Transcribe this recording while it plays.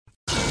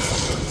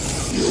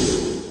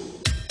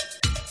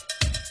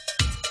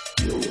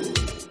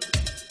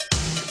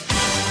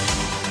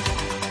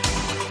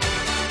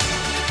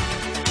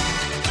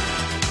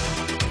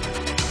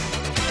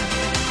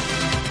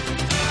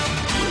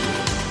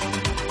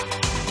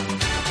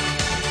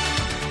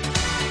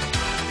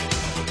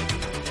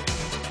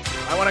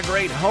I want a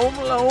great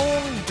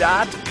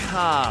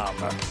homeloan.com.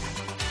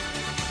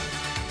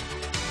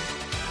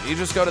 You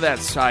just go to that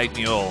site and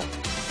you'll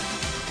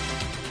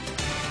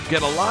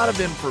get a lot of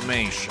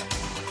information.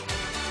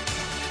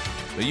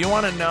 But you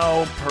want to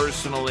know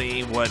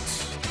personally what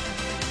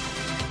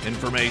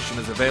information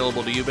is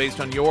available to you based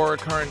on your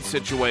current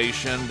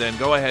situation, then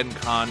go ahead and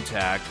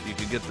contact. You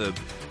can get the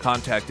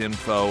contact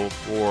info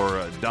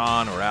for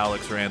Don or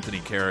Alex or Anthony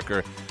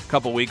Carricker. A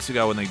couple weeks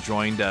ago when they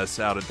joined us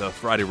out at the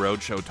Friday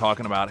Road Show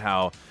talking about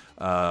how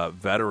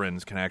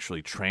veterans can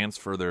actually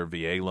transfer their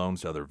VA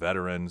loans to other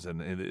veterans.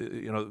 And,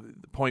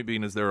 the point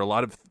being is there are a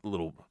lot of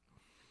little,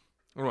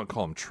 I don't want to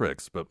call them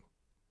tricks, but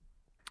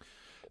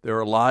there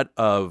are a lot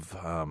of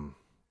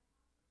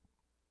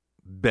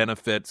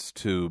benefits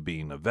to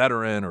being a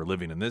veteran or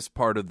living in this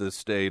part of the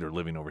state or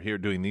living over here,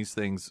 doing these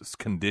things,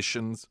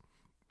 conditions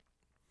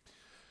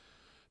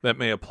that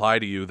may apply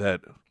to you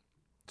that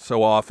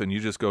so often you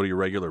just go to your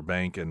regular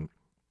bank and,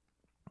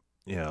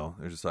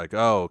 they're just like,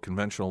 oh,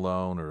 conventional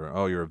loan or,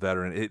 oh, you're a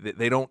veteran.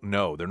 They don't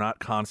know. They're not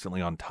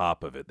constantly on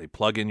top of it. They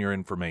plug in your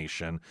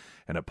information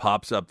and it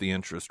pops up the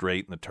interest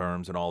rate and the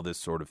terms and all this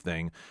sort of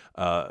thing.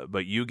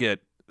 But you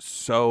get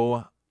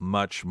so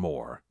much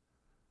more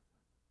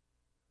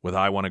with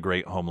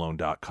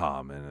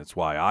iwantagreathomeloan.com, and it's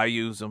why I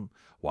use them,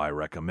 why I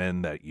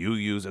recommend that you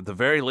use at the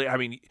very least. I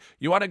mean,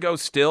 you want to go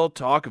still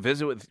talk,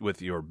 visit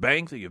with your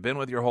bank that you've been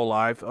with your whole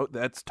life. Oh,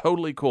 that's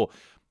totally cool.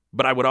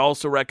 But I would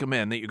also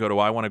recommend that you go to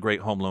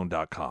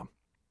iwantagreathomeloan.com.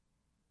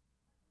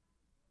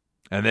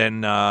 And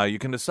then you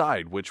can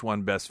decide which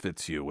one best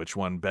fits you, which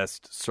one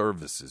best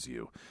services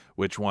you,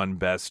 which one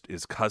best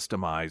is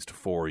customized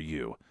for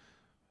you.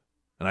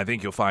 And I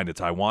think you'll find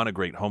it's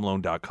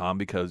iwantagreathomeloan.com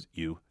because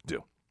you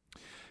do.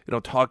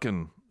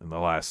 Talking in the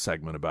last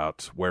segment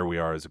about where we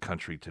are as a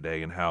country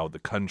today and how the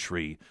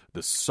country,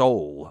 the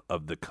soul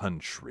of the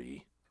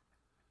country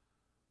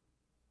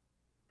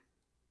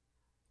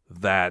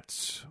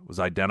that was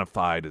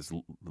identified as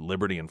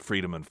liberty and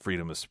freedom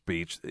of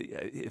speech,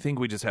 I think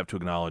we just have to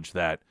acknowledge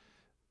that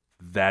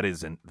that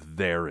isn't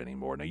there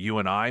anymore. Now, you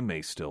and I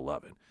may still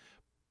love it,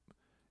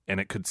 and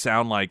it could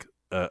sound like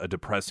a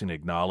depressing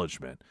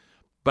acknowledgement,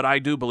 but I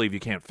do believe you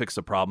can't fix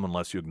a problem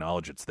unless you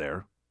acknowledge it's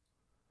there.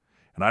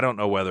 And I don't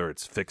know whether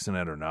it's fixing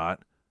it or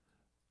not,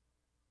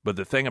 but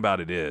the thing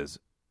about it is,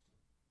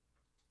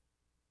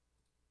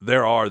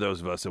 there are those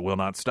of us that will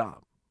not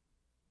stop.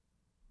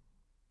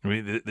 I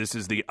mean, this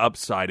is the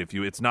upside.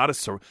 It's not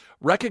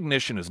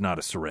recognition is not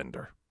a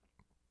surrender.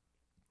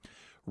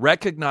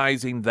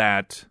 Recognizing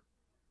that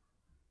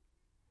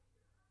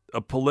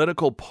a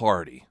political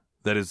party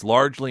that is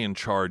largely in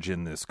charge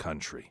in this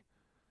country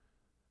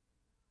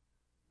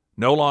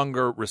no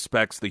longer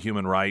respects the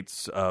human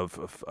rights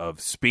of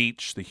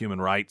speech, the human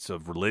rights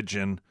of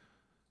religion,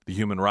 the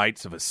human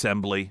rights of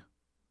assembly.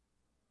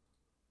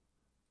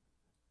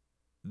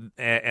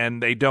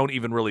 And they don't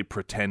even really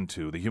pretend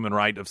to. The human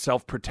right of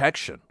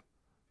self-protection,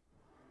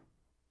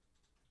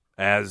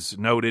 as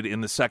noted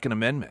in the Second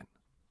Amendment.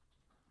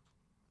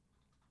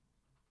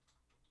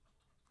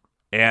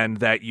 And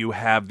that you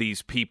have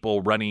these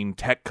people running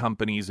tech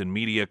companies and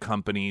media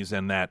companies,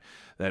 and that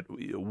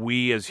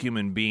we as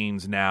human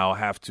beings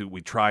now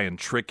we try and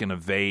trick and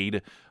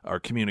evade our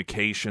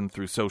communication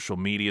through social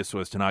media so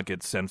as to not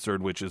get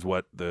censored, which is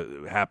what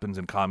happens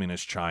in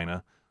communist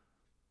China.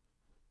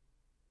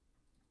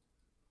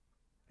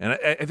 And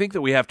I think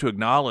that we have to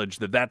acknowledge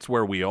that that's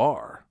where we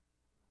are.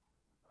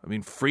 I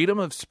mean, freedom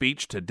of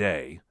speech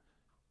today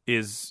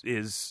is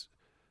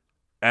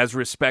as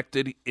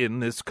respected in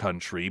this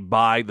country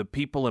by the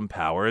people in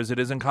power as it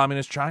is in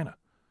communist China.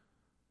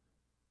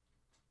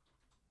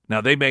 Now,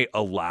 they may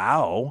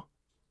allow,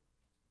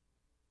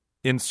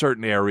 in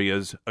certain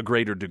areas, a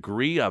greater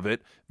degree of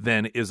it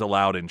than is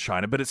allowed in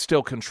China, but it's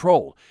still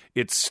controlled.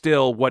 It's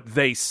still what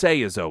they say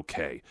is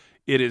okay.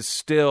 It is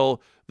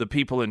still the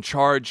people in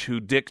charge who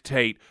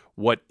dictate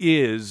what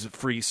is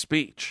free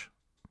speech.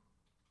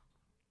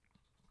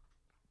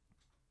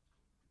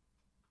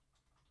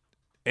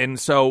 And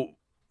so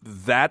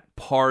that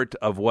part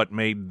of what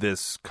made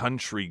this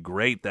country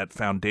great, that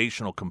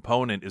foundational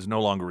component, is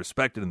no longer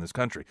respected in this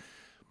country.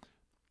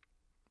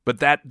 But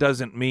that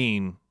doesn't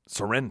mean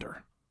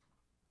surrender.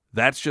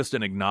 That's just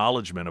an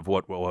acknowledgement of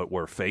what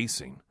we're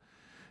facing.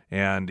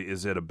 And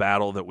is it a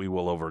battle that we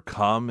will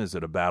overcome? Is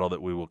it a battle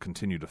that we will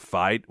continue to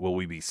fight? Will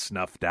we be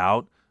snuffed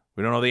out?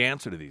 We don't know the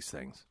answer to these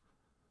things.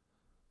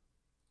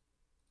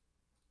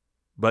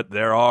 But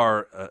there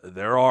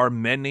are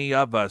many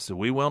of us that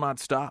we will not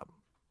stop.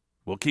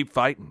 We'll keep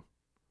fighting.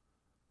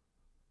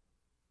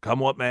 Come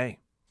what may.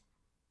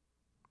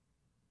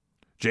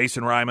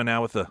 Jason Ryman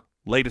now with the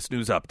latest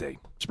news update.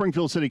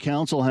 Springfield City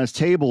Council has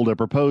tabled a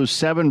proposed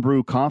 7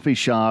 Brew coffee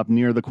shop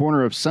near the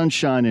corner of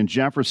Sunshine and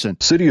Jefferson.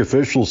 City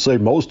officials say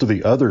most of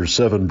the other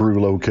 7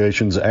 Brew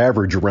locations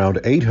average around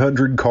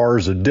 800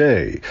 cars a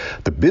day.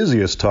 The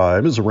busiest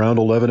time is around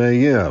 11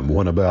 a.m.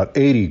 when about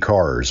 80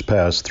 cars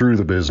pass through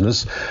the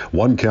business.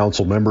 One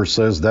council member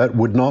says that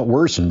would not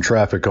worsen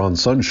traffic on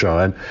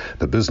Sunshine.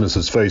 The business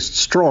has faced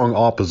strong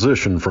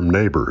opposition from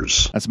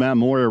neighbors. That's Matt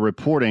Moyer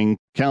reporting.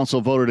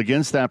 Council voted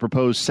against that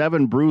proposed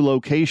 7 Brew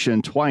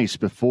location twice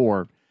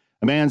before.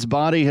 A man's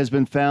body has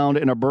been found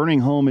in a burning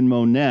home in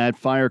Monette.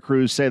 Fire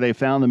crews say they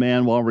found the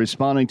man while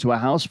responding to a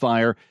house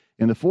fire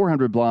in the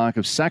 400 block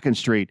of 2nd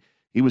Street.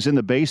 He was in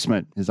the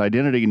basement. His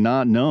identity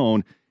not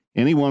known.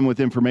 Anyone with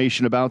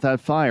information about that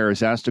fire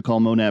is asked to call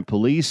Monette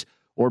Police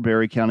or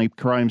Berry County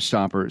Crime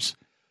Stoppers.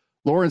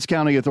 Lawrence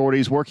County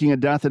authorities working a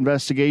death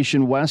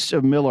investigation west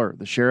of Miller.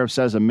 The sheriff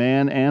says a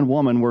man and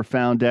woman were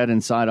found dead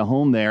inside a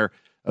home there.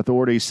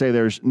 Authorities say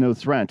there's no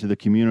threat to the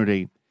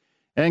community.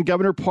 And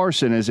Governor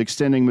Parson is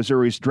extending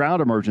Missouri's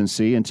drought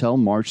emergency until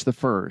March the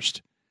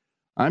 1st.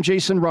 I'm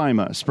Jason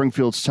Rima,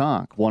 Springfield's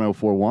Talk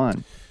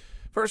 104.1.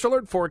 First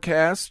alert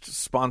forecast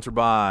sponsored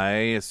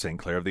by St.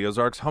 Clair of the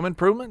Ozarks Home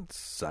Improvement.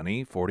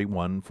 Sunny,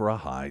 41 for a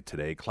high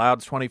today.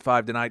 Clouds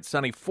 25 tonight,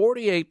 sunny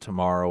 48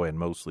 tomorrow, and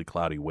mostly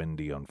cloudy,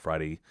 windy on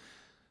Friday,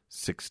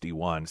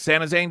 61.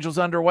 Santa's Angels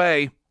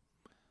underway.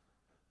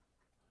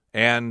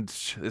 And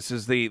this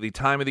is the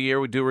time of the year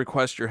we do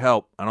request your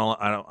help.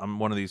 I'm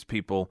one of these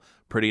people,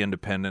 pretty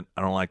independent.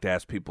 I don't like to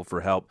ask people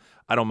for help.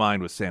 I don't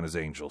mind with Santa's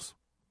Angels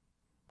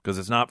because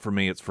it's not for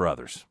me, it's for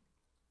others.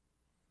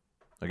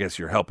 I guess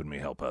you're helping me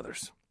help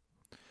others.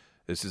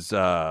 This is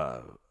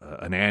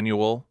an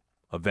annual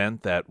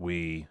event that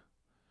we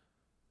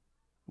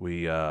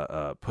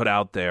put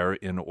out there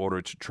in order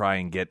to try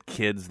and get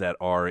kids that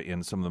are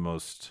in some of the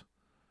most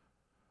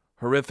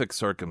horrific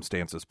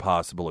circumstances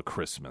possible at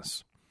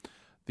Christmas.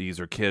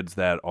 These are kids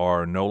that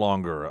are no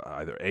longer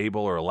either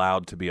able or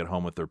allowed to be at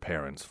home with their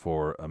parents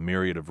for a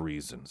myriad of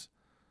reasons.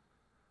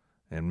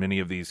 And many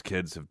of these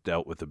kids have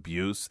dealt with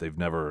abuse. They've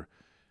never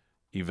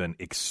even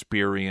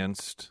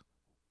experienced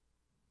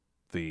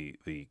the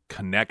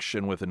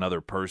connection with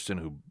another person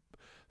who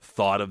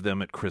thought of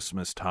them at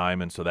Christmas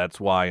time. And so that's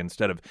why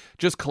instead of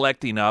just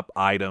collecting up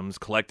items,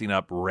 collecting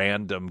up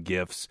random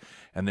gifts,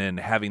 and then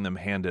having them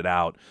handed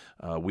out,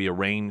 we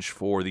arrange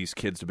for these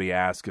kids to be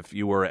asked if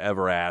you were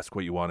ever asked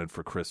what you wanted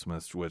for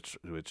Christmas, which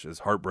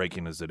is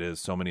heartbreaking as it is.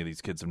 So many of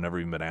these kids have never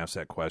even been asked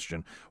that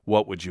question.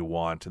 What would you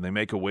want? And they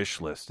make a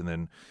wish list, and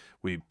then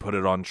we put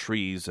it on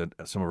trees at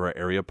some of our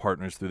area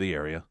partners through the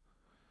area,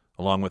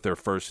 along with their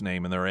first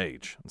name and their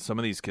age. And some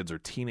of these kids are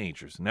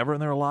teenagers, never in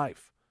their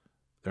life,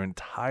 their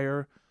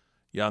entire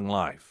young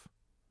life,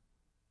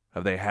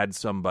 have they had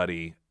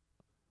somebody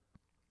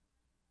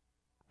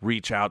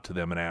reach out to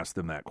them and ask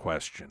them that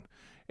question.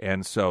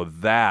 And so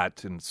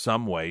that, in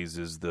some ways,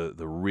 is the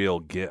real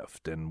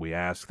gift. And we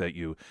ask that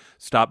you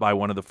stop by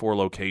one of the 4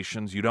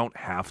 locations. You don't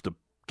have to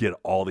get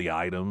all the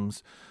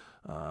items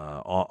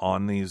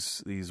on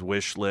these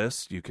wish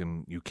lists. You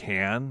can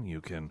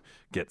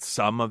get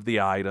some of the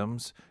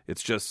items.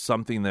 It's just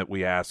something that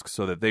we ask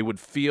so that they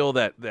would feel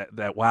that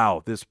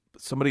wow,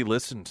 somebody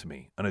listened to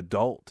me, an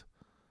adult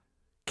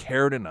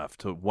cared enough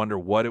to wonder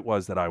what it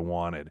was that I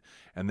wanted,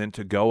 and then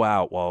to go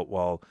out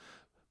while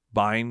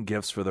buying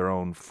gifts for their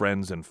own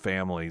friends and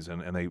families,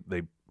 and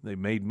they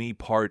made me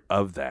part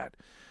of that,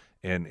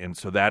 and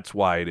so that's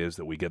why it is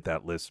that we get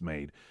that list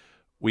made.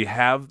 We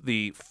have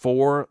the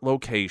 4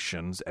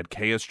 locations at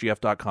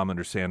ksgf.com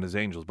under Santa's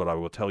Angels, but I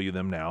will tell you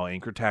them now.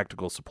 Anchor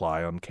Tactical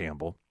Supply on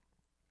Campbell,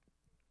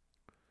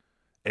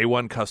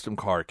 A1 Custom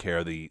Car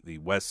Care, the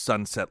West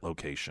Sunset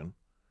location,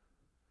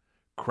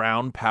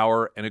 Crown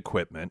Power and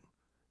Equipment,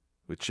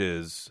 which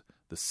is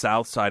the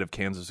south side of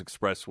Kansas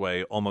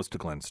Expressway, almost to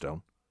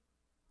Glenstone,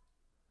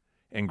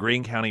 and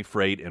Greene County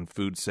Freight and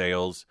Food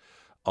Sales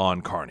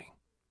on Kearney.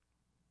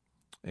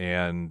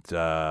 And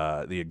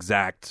the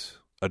exact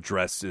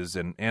addresses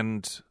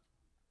and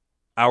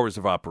hours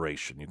of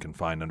operation you can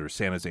find under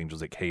Santa's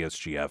Angels at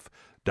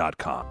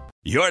ksgf.com.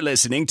 You're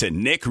listening to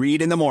Nick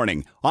Reed in the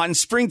Morning on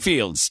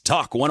Springfield's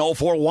Talk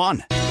 104.1.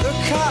 Look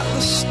at the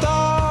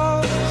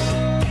stars,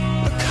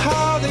 look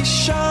how they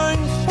shine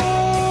for you.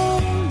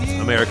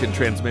 American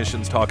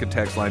Transmissions talk and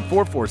text line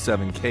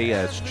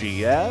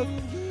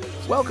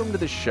 447-KSGF. Welcome to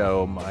the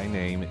show. My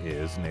name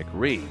is Nick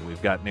Reed.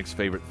 We've got Nick's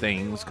Favorite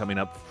Things coming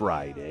up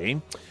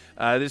Friday.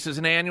 This is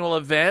an annual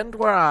event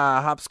where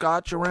I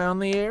hopscotch around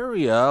the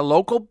area.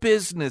 Local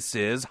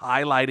businesses,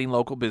 highlighting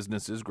local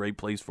businesses. Great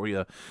place for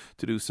you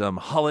to do some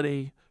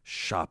holiday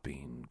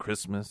shopping.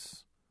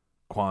 Christmas,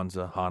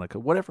 Kwanzaa,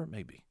 Hanukkah, whatever it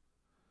may be.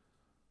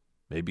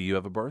 Maybe you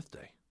have a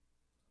birthday.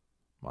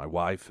 My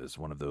wife is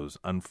one of those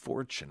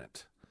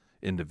unfortunate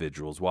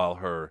individuals. While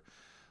her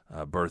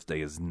birthday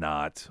is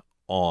not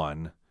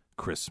on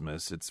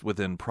Christmas, it's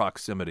within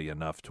proximity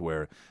enough to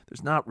where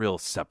there's not real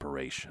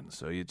separation.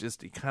 So you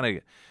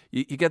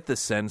get the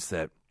sense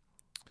that,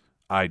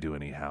 I do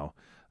anyhow,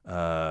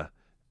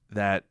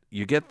 that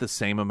you get the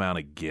same amount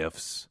of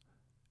gifts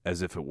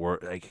as if it were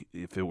like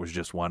if it was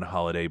just one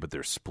holiday, but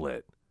they're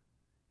split.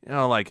 You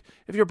know, like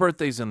if your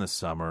birthday's in the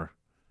summer,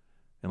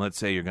 and let's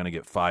say you're going to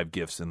get 5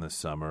 gifts in the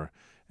summer,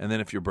 and then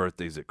if your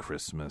birthday's at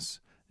Christmas,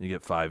 you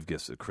get 5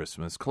 gifts at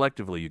Christmas.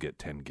 Collectively, you get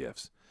 10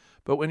 gifts.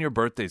 But when your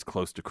birthday's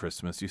close to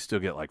Christmas, you still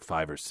get like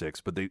 5 or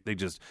 6, but they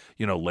just,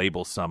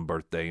 label some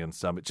birthday and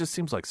some. It just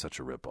seems like such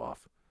a ripoff.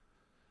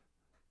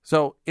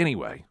 So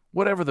anyway,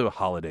 whatever the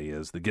holiday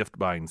is, the gift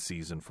buying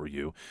season for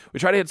you, we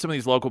try to hit some of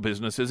these local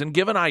businesses and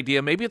give an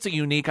idea. Maybe it's a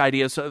unique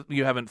idea so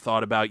you haven't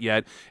thought about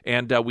yet.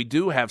 And we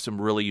do have some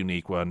really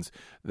unique ones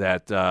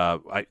that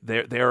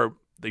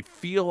they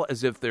feel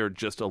as if they're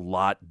just a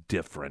lot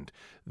different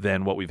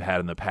than what we've had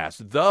in the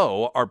past.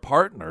 Though our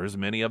partners,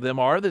 many of them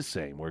are the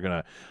same. We're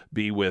going to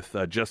be with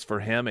Just For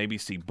Him,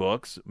 ABC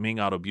Books, Ming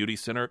Auto Beauty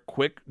Center,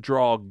 Quick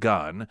Draw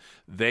Gun.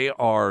 They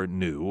are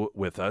new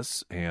with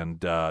us and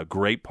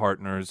great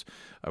partners.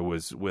 I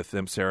was with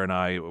them. Sarah and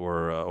I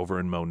were over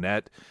in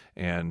Monette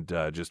and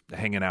just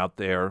hanging out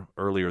there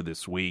earlier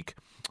this week.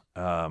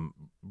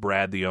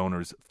 Brad, the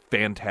owner's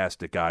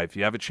fantastic guy. If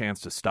you have a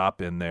chance to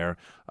stop in there,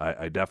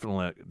 I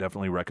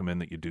definitely recommend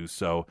that you do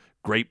so.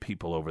 Great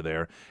people over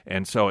there,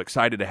 and so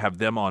excited to have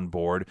them on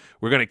board.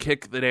 We're going to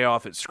kick the day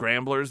off at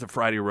Scramblers, the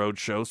Friday Road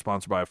Show,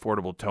 sponsored by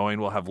Affordable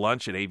Towing. We'll have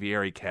lunch at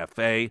Aviary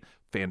Cafe,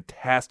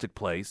 fantastic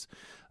place,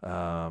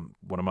 one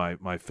of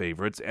my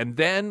favorites. And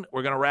then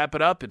we're going to wrap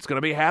it up. It's going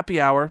to be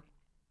happy hour.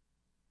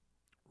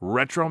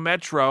 Retro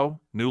Metro,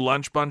 new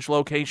Lunch Bunch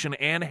location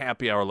and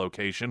happy hour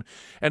location.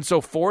 And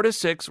so 4 to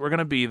 6, we're going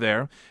to be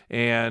there.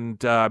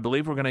 And I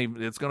believe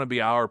it's going to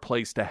be our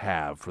place to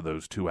have for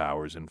those 2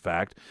 hours, in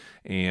fact.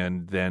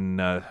 And then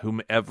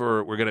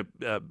whomever, we're going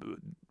to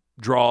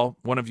draw,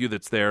 one of you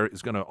that's there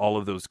is going to, all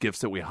of those gifts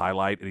that we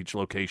highlight at each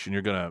location,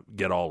 you're going to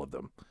get all of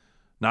them.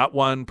 Not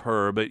one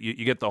per, but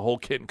you get the whole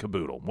kit and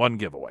caboodle, one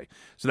giveaway.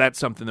 So that's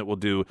something that we'll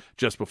do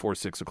just before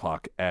 6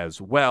 o'clock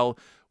as well.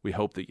 We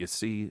hope that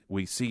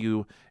we see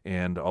you,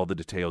 and all the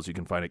details you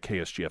can find at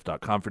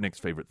ksgf.com for Nick's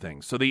favorite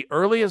things. So the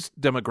earliest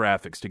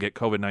demographics to get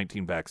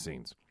COVID-19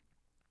 vaccines,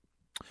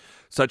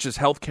 such as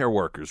healthcare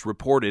workers,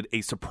 reported a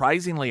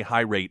surprisingly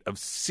high rate of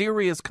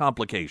serious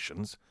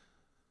complications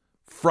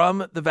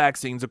from the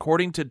vaccines,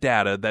 according to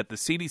data that the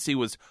CDC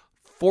was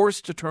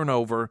forced to turn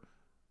over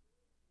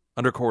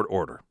under court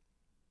order.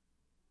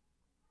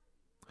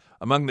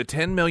 Among the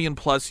 10 million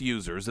plus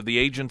users of the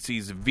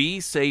agency's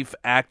vSafe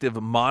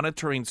Active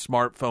monitoring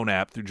smartphone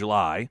app through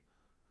July,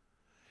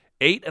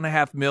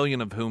 8.5 million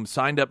of whom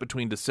signed up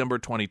between December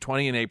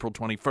 2020 and April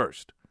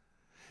 21st.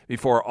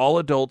 Before all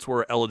adults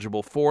were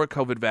eligible for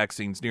COVID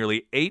vaccines,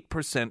 nearly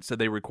 8% said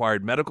they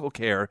required medical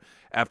care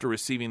after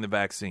receiving the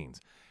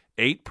vaccines.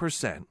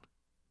 8%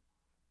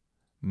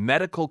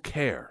 medical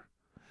care.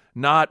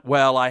 Not,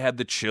 well, I had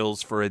the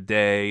chills for a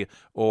day,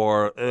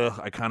 or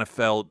I kind of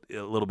felt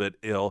a little bit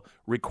ill.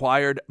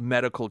 Required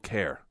medical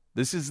care.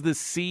 This is the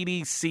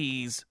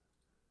CDC's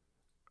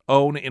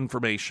own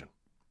information.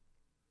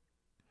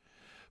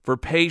 For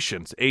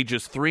patients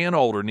ages 3 and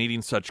older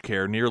needing such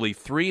care, nearly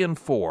 3 in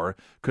 4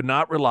 could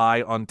not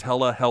rely on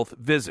telehealth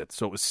visits.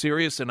 So it was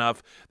serious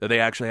enough that they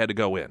actually had to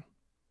go in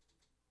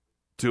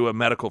to a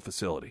medical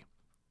facility.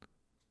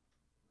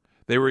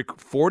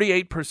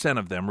 48%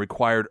 of them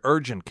required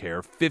urgent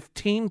care,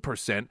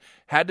 15%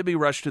 had to be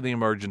rushed to the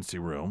emergency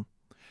room,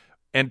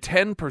 and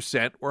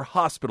 10% were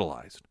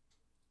hospitalized.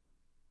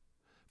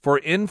 For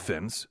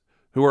infants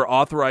who are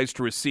authorized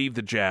to receive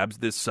the jabs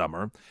this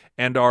summer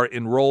and are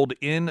enrolled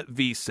in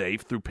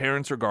vSafe through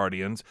parents or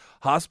guardians,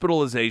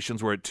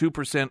 hospitalizations were at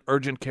 2%,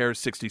 urgent care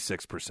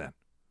 66%.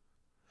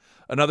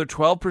 Another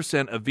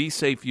 12% of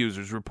vSafe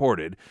users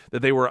reported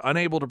that they were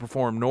unable to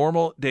perform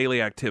normal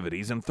daily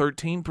activities, and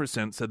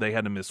 13% said they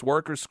had to miss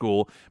work or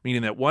school,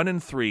 meaning that 1 in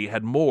 3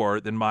 had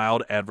more than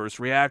mild adverse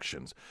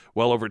reactions.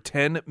 Well over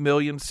 10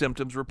 million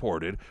symptoms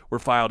reported were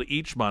filed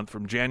each month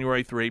from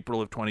January through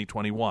April of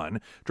 2021,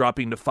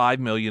 dropping to 5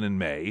 million in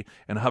May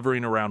and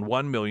hovering around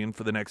 1 million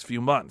for the next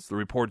few months. The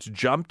reports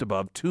jumped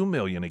above 2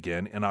 million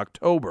again in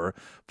October,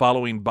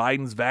 following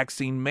Biden's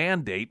vaccine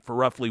mandate for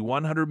roughly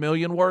 100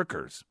 million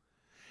workers.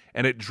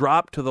 And it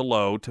dropped to the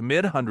low to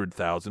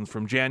mid-100,000s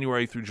from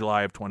January through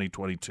July of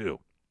 2022.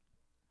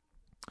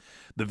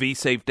 The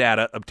vSafe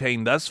data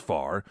obtained thus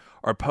far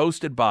are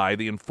posted by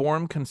the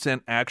Informed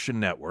Consent Action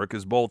Network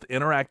as both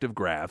interactive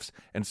graphs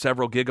and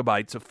several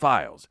gigabytes of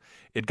files.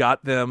 It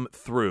got them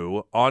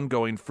through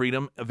ongoing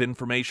Freedom of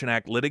Information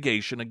Act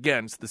litigation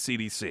against the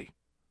CDC.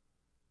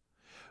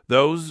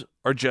 Those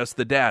are just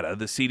the data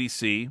the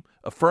CDC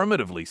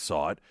affirmatively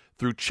sought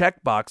through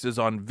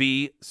checkboxes on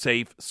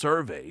vSafe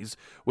surveys,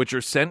 which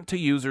are sent to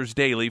users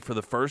daily for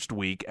the first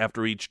week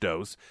after each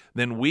dose,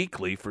 then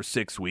weekly for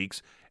 6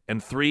 weeks,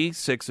 and 3,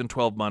 6, and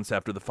 12 months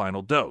after the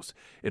final dose.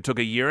 It took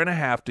a year and a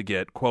half to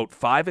get, quote,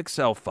 5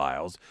 Excel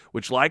files,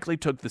 which likely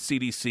took the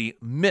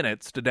CDC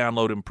minutes to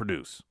download and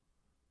produce.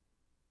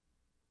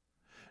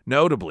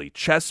 Notably,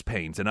 chest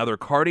pains and other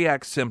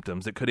cardiac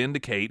symptoms that could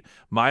indicate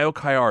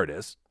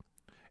myocarditis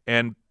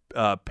and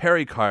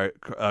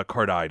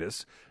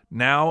pericarditis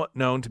now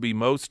known to be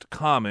most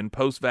common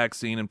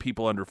post-vaccine in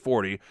people under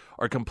 40,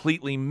 are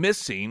completely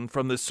missing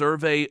from the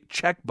survey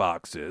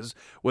checkboxes,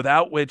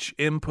 without which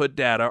input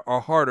data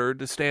are harder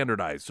to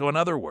standardize. So in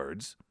other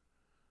words,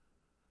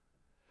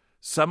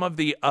 some of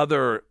the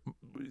other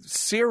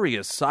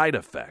serious side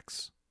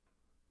effects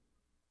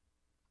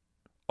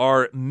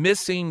are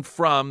missing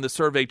from the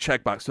survey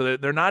checkbox. So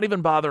they're not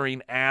even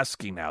bothering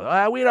asking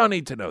now. We don't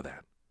need to know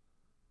that.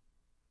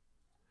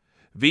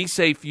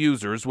 V-Safe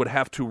users would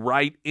have to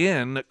write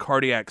in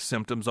cardiac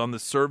symptoms on the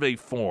survey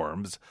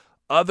form's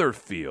other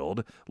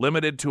field,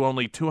 limited to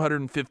only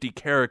 250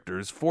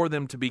 characters for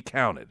them to be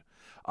counted.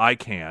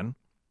 ICANN,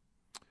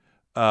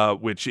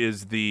 which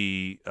is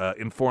the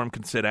Informed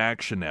Consent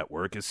Action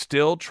Network, is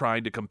still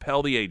trying to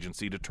compel the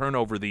agency to turn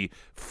over the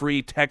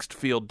free text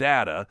field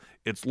data,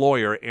 its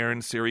lawyer,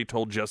 Aaron Siri,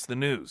 told Just the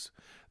News.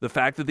 The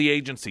fact that the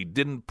agency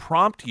didn't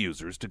prompt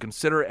users to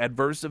consider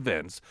adverse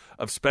events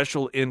of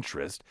special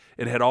interest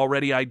it had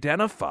already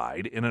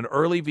identified in an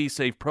early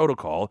V-Safe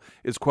protocol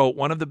is, quote,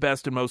 one of the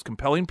best and most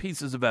compelling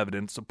pieces of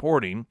evidence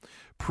supporting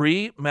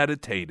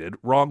premeditated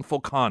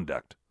wrongful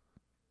conduct.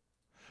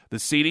 The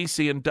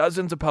CDC and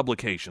dozens of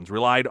publications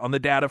relied on the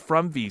data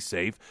from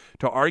V-Safe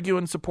to argue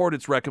and support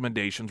its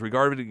recommendations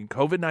regarding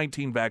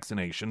COVID-19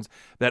 vaccinations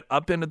that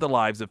upended the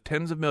lives of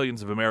tens of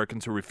millions of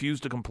Americans who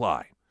refused to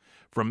comply.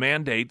 From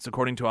mandates,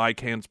 according to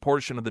ICANN's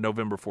portion of the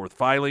November 4th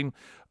filing,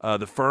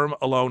 the firm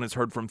alone has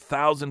heard from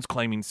thousands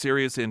claiming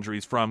serious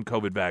injuries from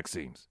COVID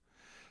vaccines.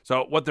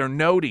 So what they're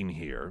noting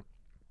here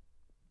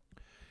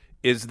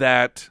is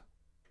that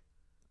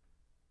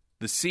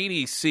the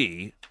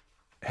CDC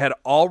had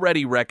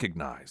already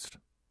recognized,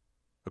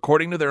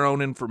 according to their own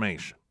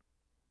information,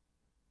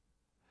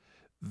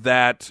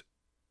 that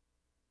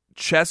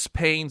chest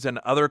pains and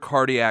other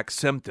cardiac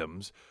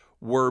symptoms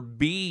were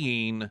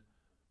being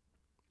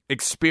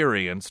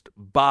experienced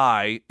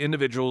by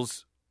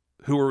individuals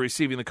who were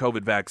receiving the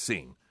COVID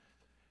vaccine.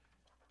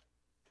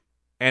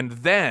 And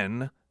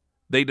then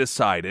they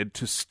decided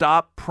to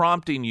stop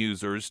prompting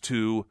users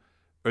to,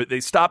 or they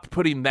stopped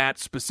putting that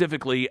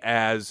specifically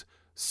as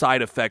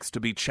side effects to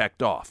be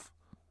checked off.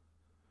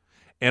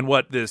 And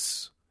what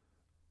this,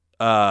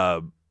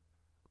 the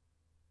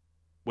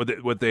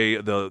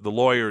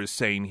lawyer is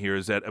saying here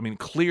is that, I mean,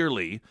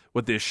 clearly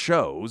what this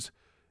shows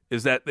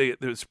is that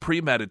there's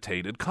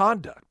premeditated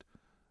conduct.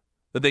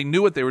 That they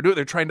knew what they were doing.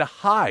 They're trying to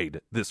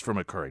hide this from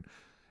occurring.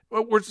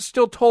 Well, we're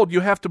still told you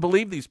have to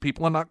believe these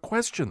people and not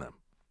question them.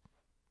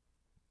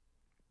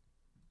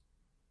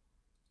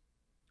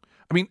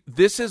 I mean,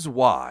 this is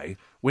why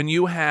when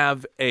you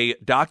have a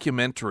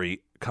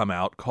documentary come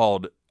out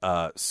called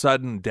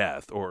Sudden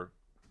Death, or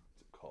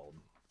called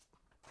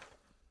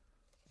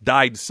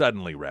Died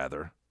Suddenly,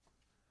 rather,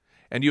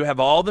 and you have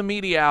all the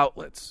media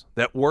outlets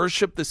that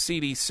worship the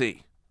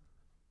CDC,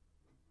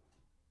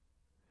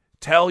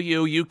 tell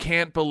you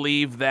can't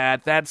believe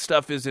that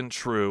stuff isn't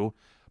true,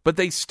 but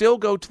they still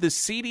go to the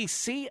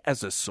CDC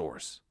as a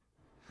source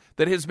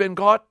that has been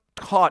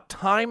caught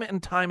time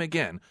and time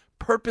again,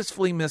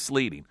 purposefully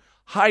misleading,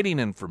 hiding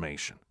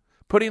information,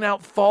 putting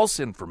out false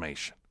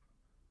information.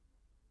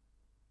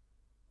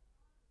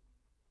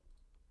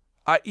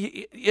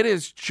 It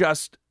is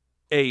just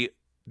a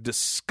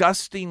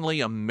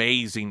disgustingly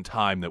amazing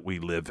time that we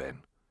live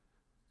in.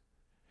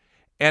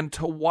 And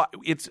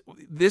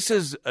this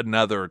is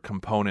another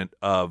component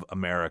of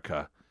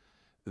America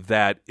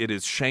that it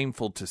is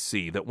shameful to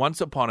see, that once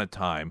upon a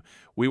time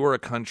we were a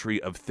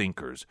country of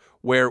thinkers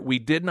where we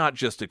did not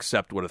just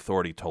accept what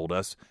authority told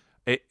us.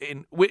 It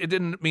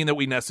didn't mean that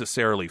we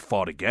necessarily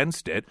fought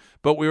against it,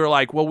 but we were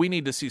like, well, we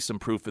need to see some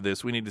proof of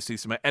this. We need to see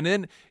some. And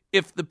then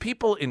if the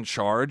people in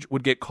charge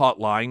would get caught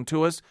lying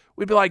to us,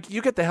 we'd be like,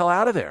 you get the hell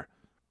out of there.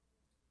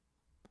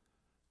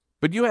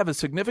 But you have a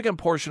significant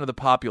portion of the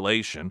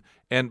population,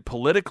 and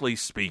politically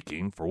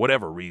speaking, for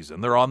whatever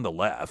reason, they're on the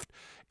left.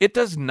 It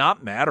does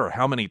not matter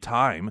how many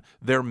times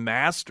their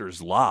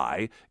masters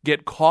lie,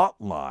 get caught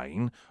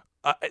lying.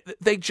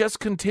 They just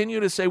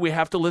continue to say we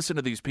have to listen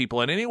to these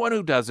people, and anyone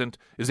who doesn't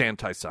is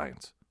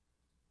anti-science.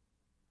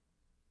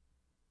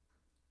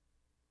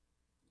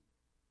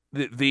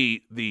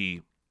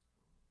 The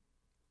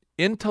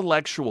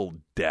intellectual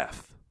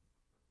death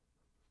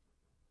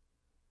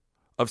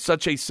of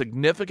such a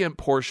significant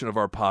portion of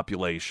our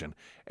population,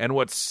 and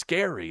what's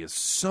scary is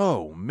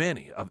so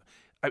many of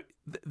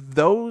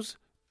those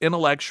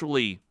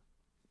intellectually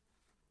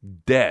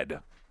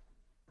dead.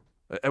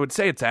 I would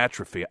say it's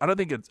atrophy. I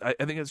think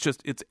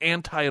it's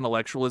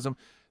anti-intellectualism.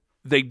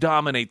 They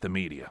dominate the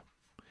media.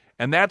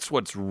 And that's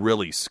what's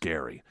really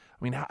scary.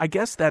 I mean, I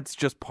guess that's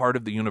just part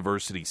of the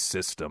university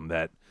system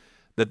that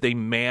they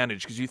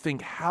manage, because you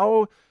think,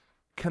 how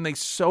can they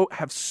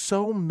have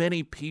so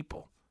many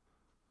people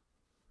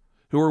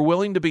who are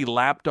willing to be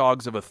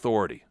lapdogs of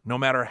authority, no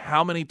matter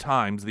how many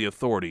times the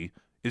authority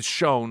is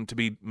shown to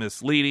be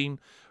misleading,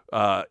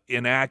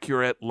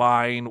 inaccurate,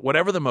 lying,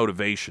 whatever the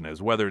motivation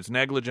is, whether it's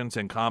negligence,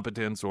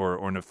 incompetence,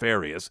 or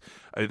nefarious.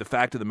 The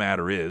fact of the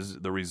matter is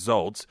the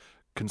results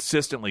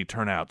consistently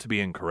turn out to be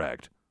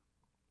incorrect.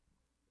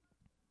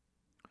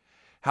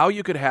 how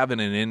you could have in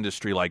an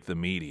industry like the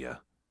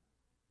media,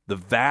 the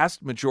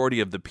vast majority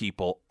of the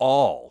people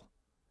all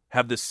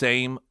have the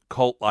same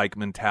cult-like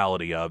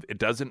mentality of, it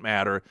doesn't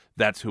matter,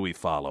 that's who we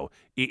follow.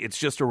 It's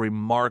just a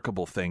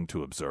remarkable thing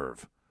to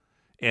observe.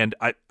 And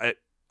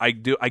I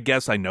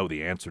guess I know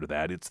the answer to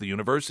that. It's the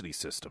university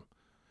system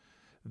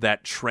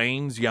that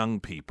trains young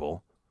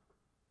people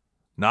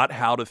not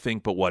how to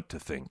think, but what to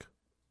think.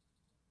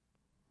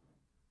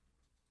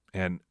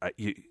 And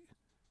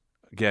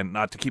again,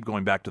 not to keep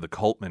going back to the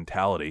cult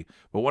mentality,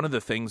 but one of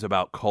the things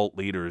about cult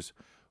leaders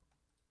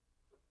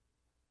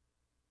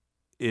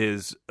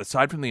is,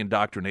 aside from the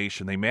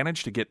indoctrination, they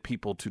manage to get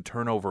people to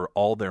turn over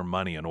all their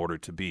money in order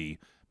to be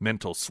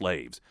mental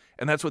slaves.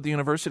 And that's what the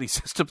university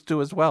systems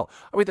do as well.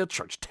 I mean, they'll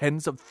charge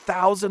tens of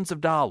thousands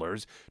of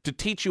dollars to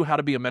teach you how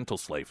to be a mental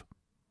slave.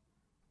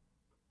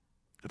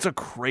 It's a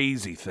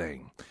crazy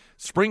thing.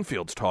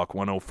 Springfield's Talk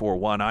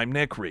 104.1. I'm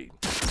Nick Reed.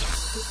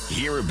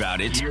 Hear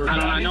about it.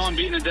 I know I'm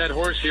beating a dead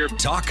horse here.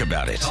 Talk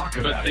about it.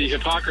 But the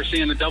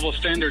hypocrisy and the double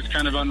standard is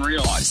kind of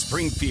unreal. On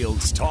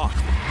Springfield's Talk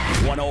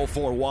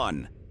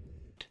 104.1.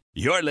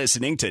 You're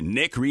listening to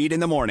Nick Reed in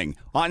the Morning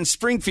on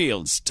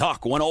Springfield's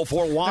Talk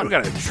 104.1. We've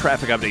got a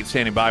traffic update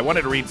standing by. I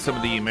wanted to read some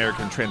of the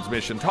American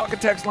Transmission Talk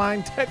and Text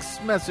line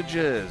text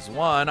messages.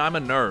 One, I'm a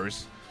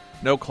nurse.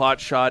 No clot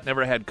shot,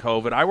 never had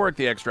COVID. I work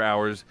the extra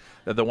hours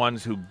that the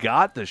ones who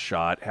got the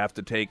shot have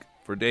to take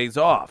for days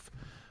off.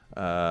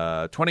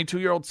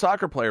 22-year-old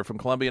soccer player from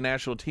Columbia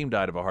national team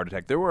died of a heart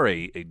attack. There were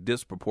a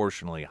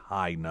disproportionately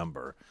high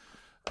number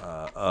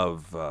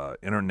of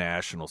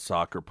international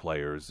soccer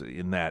players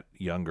in that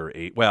younger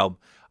age. Well,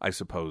 I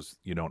suppose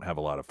you don't have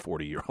a lot of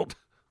 40-year-old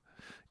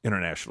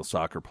international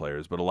soccer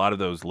players, but a lot of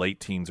those late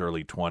teens,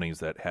 early 20s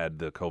that had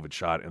the COVID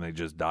shot and they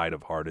just died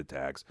of heart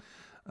attacks.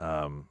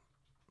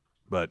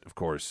 But, of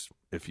course,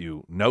 if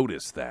you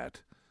notice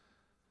that,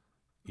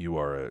 you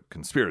are a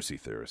conspiracy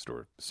theorist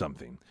or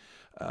something.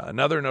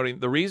 Another noting,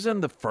 the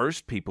reason the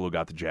first people who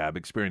got the jab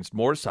experienced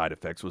more side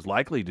effects was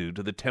likely due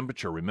to the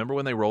temperature. Remember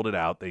when they rolled it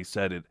out, they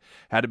said it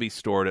had to be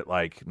stored at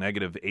like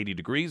negative 80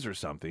 degrees or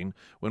something.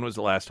 When was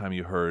the last time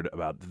you heard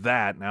about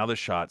that? Now the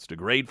shots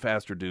degrade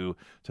faster due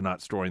to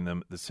not storing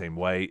them the same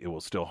way. It will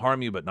still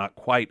harm you, but not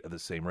quite at the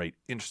same rate.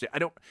 Interesting.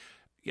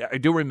 I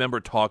do remember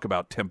talk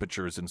about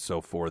temperatures and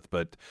so forth,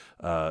 but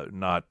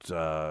not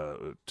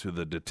to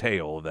the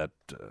detail that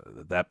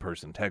that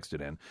person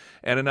texted in.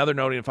 And another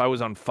noting, if I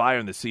was on fire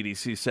and the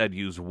CDC said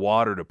use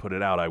water to put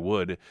it out, I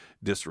would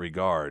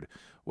disregard.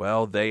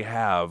 Well, they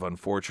have,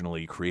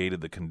 unfortunately,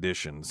 created the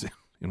conditions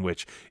in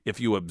which if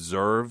you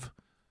observe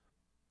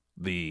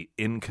the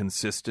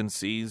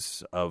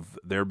inconsistencies of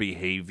their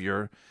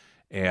behavior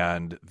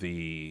and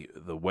the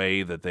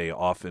way that they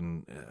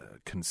often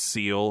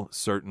conceal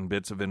certain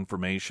bits of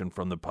information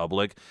from the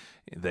public,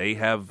 they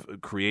have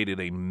created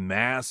a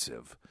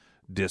massive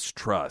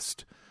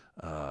distrust,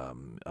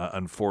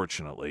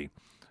 unfortunately,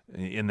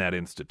 in that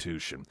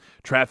institution.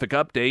 Traffic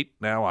update.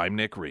 Now I'm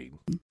Nick Reed.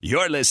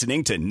 You're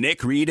listening to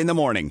Nick Reed in the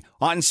Morning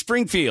on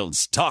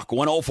Springfield's Talk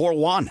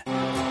 104.1.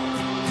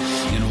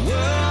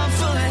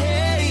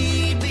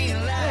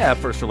 Yeah,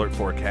 first alert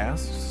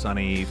forecast.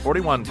 Sunny,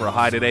 41 for a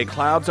high today.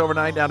 Clouds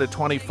overnight down to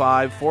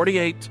 25,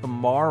 48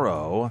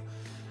 tomorrow.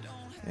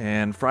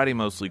 And Friday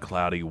mostly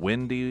cloudy,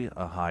 windy,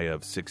 a high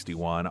of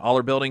 61.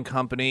 Aller Building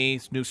Company,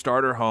 new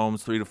starter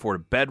homes, 3 to 4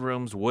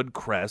 bedrooms,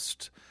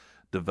 Woodcrest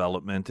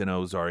development in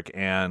Ozark,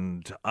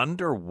 and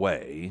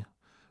underway.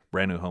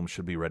 Brand new homes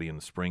should be ready in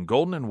the spring.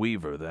 Golden and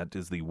Weaver, that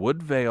is the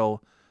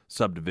Woodvale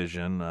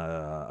subdivision,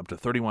 up to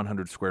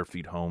 3,100 square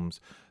feet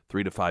homes,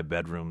 3 to 5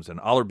 bedrooms. And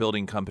Aller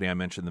Building Company, I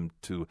mentioned them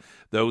to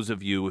those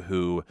of you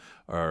who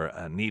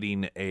are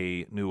needing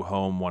a new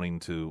home, wanting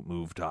to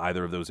move to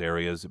either of those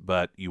areas,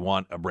 but you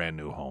want a brand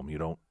new home. You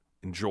don't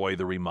enjoy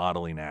the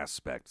remodeling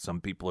aspect.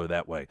 Some people are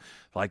that way.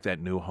 Like that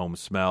new home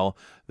smell,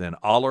 then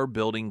Aller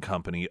Building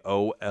Company,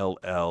 O-L-L-E-R,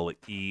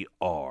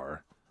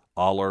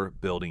 Aller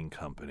Building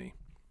Company.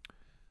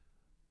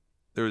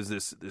 There was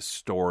this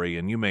story,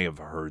 and you may have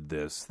heard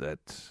this,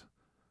 that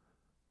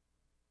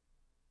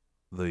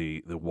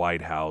the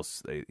White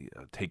House, they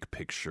take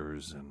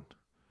pictures and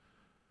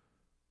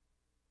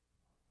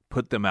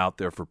put them out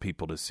there for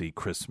people to see.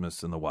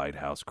 Christmas in the White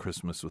House,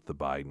 Christmas with the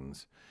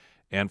Bidens.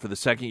 And for the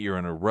second year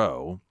in a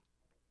row,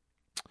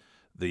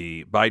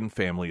 the Biden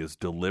family has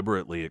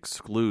deliberately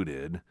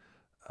excluded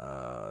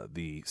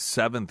the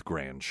 7th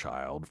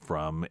grandchild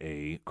from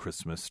a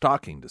Christmas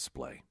stocking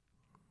display.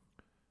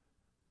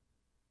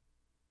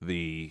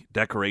 The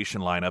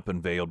decoration lineup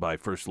unveiled by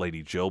First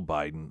Lady Jill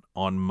Biden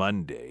on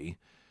Monday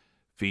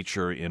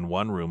feature in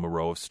one room a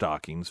row of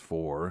stockings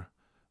for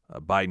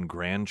Biden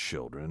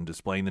grandchildren,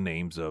 displaying the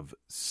names of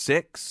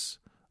 6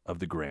 of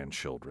the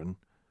grandchildren,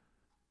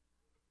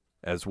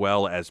 as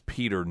well as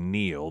Peter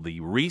Neal, the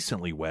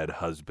recently wed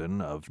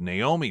husband of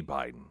Naomi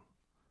Biden.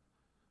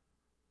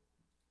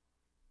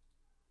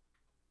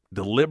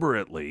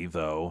 Deliberately,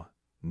 though,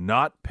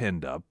 not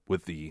pinned up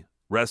with the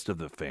rest of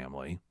the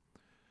family,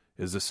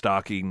 is a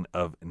stocking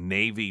of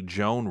Navy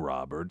Joan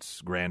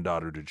Roberts,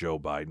 granddaughter to Joe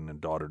Biden and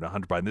daughter to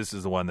Hunter Biden. This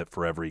is the one that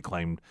forever he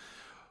claimed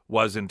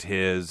wasn't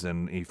his,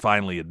 and he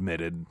finally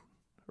admitted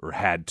or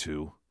had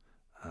to.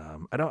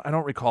 I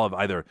don't recall if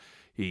either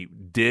he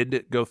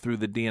did go through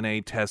the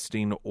DNA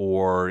testing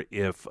or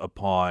if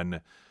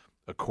upon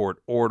a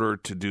court order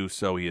to do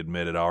so, he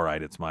admitted, all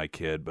right, it's my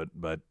kid,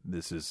 but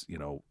this is,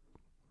 it's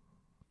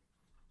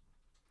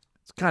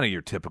kind of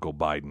your typical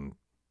Biden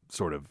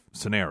sort of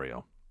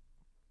scenario.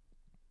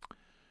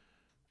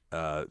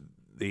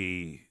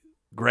 The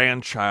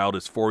grandchild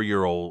is 4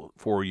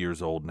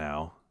 years old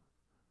now.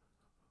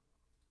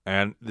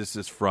 And this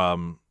is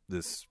from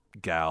this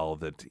gal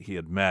that he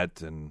had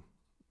met, and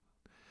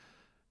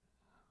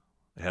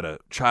they had a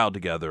child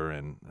together,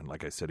 and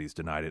like I said, he's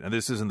denied it. And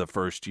this isn't the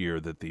first year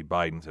that the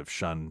Bidens have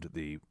shunned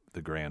the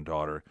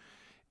granddaughter.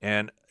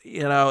 And,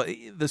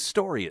 the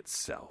story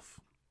itself,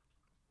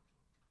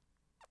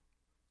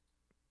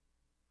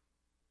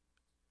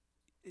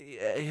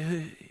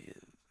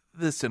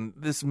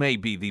 this may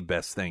be the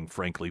best thing,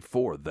 frankly,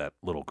 for that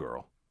little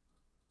girl.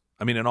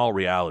 I mean, in all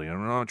reality,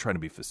 I'm not trying to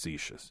be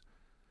facetious.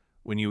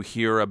 When you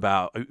hear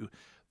about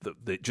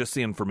just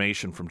the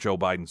information from Joe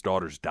Biden's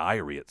daughter's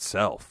diary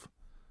itself,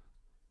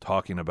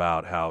 talking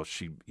about how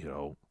she,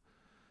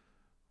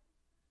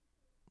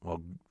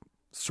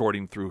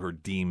 sorting through her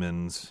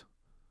demons,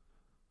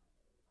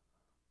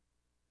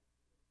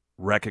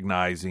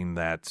 recognizing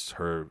that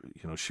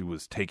she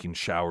was taking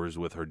showers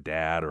with her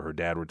dad, or her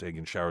dad were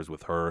taking showers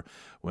with her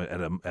at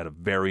a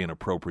very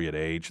inappropriate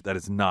age. That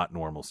is not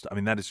normal stuff. I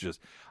mean, that is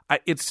just,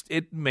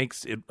 it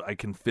makes it, I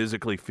can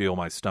physically feel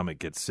my stomach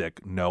get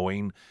sick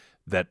knowing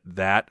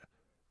that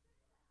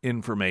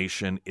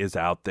information is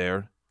out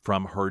there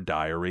from her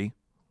diary.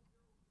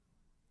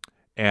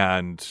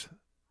 And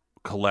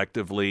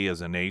collectively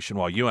as a nation,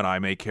 while you and I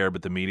may care,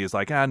 but the media is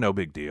like, no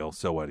big deal.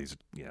 So what? He's,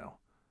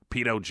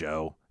 Pedo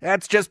Joe.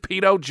 That's just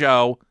Pedo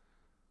Joe.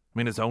 I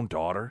mean, his own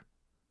daughter.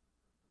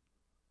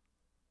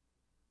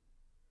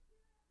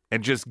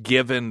 And just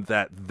given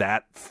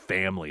that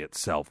family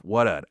itself,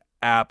 what an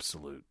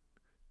absolute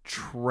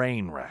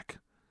train wreck.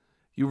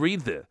 You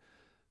read the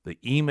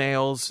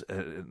emails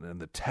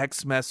and the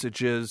text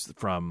messages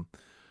from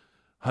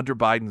Hunter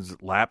Biden's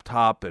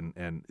laptop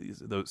and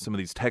some of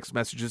these text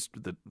messages,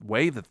 the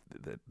way that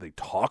they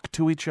talk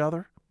to each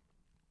other,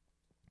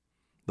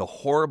 the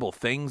horrible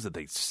things that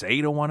they say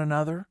to one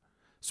another,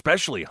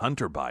 especially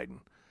Hunter Biden.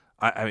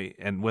 I mean,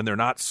 and when they're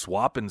not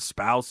swapping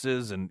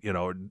spouses and,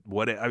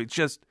 it's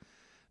just,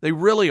 they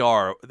really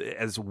are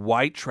as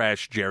white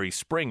trash Jerry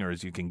Springer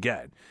as you can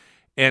get.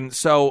 And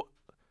so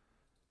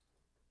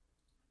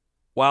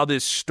while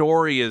this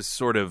story is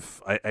sort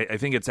of, I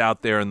think it's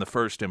out there, and the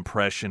first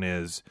impression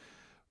is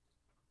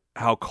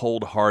how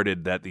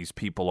cold-hearted that these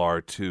people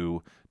are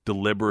to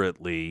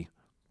deliberately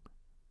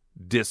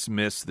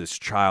dismiss this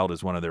child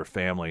as one of their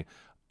family.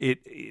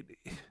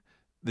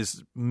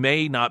 This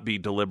may not be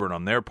deliberate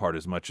on their part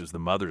as much as the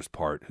mother's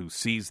part, who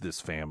sees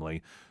this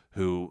family,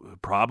 who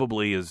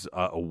probably is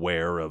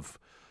aware of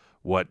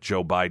what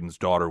Joe Biden's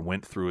daughter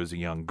went through as a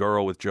young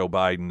girl with Joe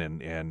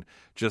Biden, and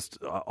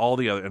just all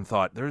the other, and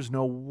thought, there's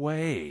no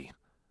way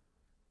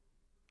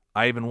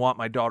I even want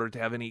my daughter to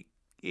have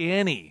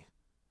any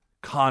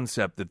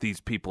concept that these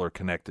people are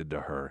connected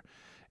to her.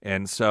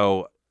 And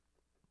so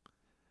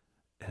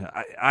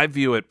I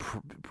view it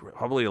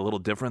probably a little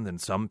different than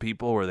some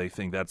people, where they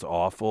think that's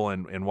awful.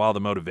 And while the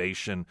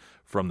motivation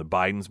from the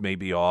Bidens may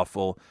be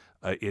awful,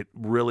 it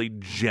really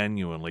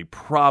genuinely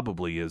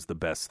probably is the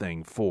best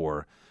thing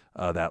for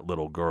that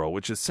little girl,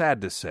 which is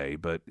sad to say,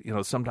 but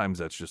sometimes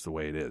that's just the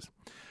way it is.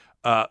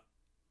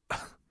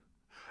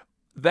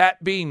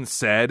 That being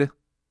said,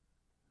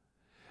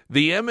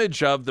 the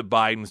image of the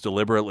Bidens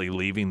deliberately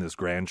leaving this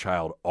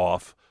grandchild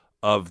off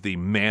of the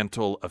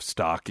mantle of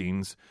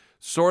stockings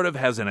sort of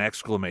has an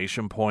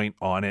exclamation point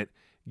on it,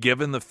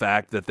 given the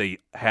fact that they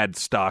had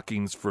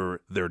stockings for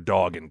their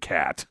dog and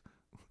cat.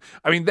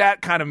 I mean,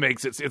 that kind of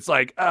makes it, it's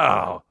like,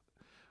 oh,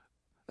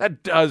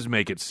 that does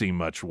make it seem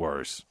much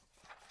worse.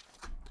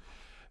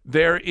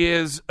 There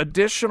is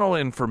additional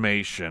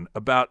information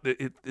about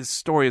it. This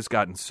story has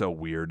gotten so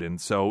weird, and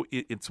so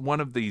it's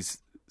one of these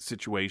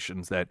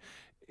situations that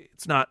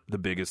it's not the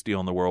biggest deal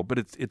in the world, but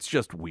it's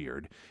just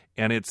weird.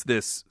 And it's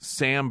this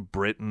Sam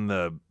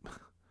Britton,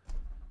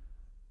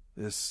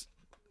 this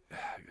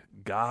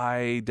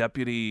guy,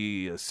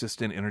 deputy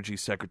assistant energy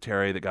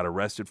secretary, that got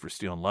arrested for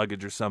stealing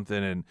luggage or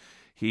something, and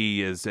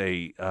he is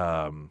a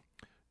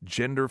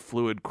gender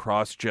fluid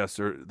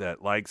cross-dresser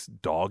that likes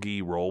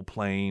doggy role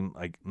playing,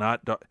 like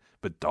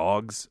but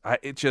dogs.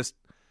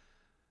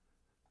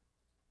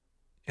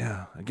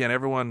 Again,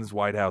 everyone's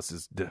White House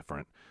is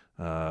different.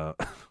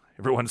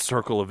 Everyone's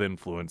circle of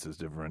influence is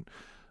different.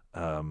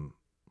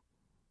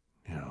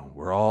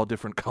 We're all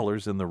different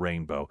colors in the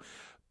rainbow.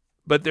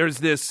 But there's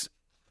this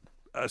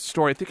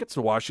story, I think it's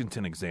the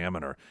Washington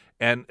Examiner,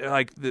 and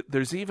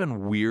there's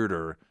even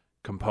weirder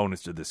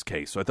components to this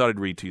case. So I thought I'd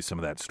read to you some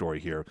of that story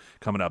here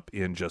coming up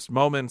in just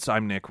moments.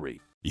 I'm Nick Reed.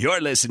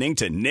 You're listening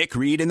to Nick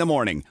Reed in the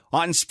Morning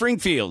on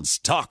Springfield's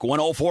Talk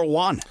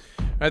 104.1.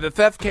 The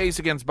theft case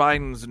against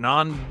Biden's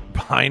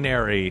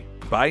non-binary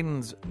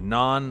Biden's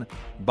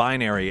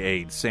non-binary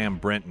aide, Sam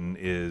Brinton,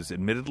 is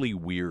admittedly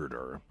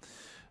weirder.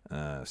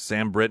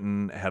 Sam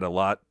Brinton had a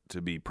lot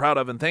to be proud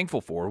of and thankful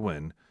for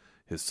when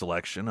his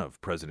selection of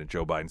President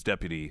Joe Biden's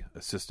Deputy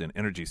Assistant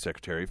Energy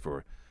Secretary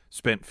for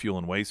Spent Fuel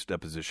and Waste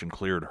deposition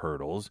cleared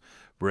hurdles.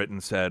 Brinton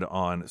said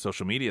on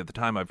social media at the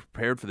time, "I've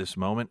prepared for this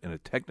moment in a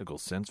technical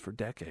sense for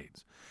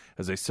decades.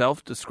 As a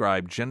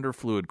self-described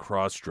gender-fluid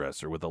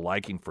cross-dresser with a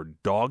liking for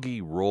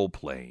doggy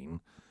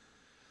role-playing,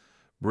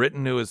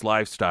 Brinton knew his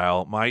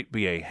lifestyle might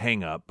be a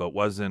hang-up, but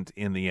wasn't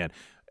in the end."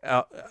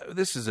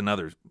 This is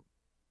another,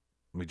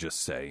 let me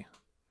just say,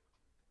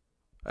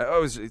 I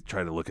always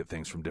try to look at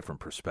things from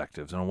different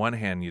perspectives. And on one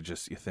hand, you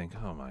think,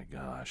 oh my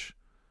gosh.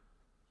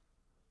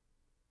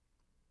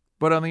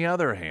 But on the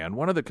other hand,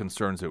 one of the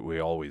concerns that we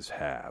always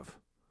have,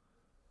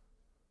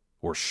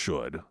 or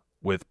should,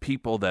 with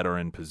people that are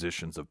in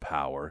positions of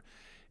power,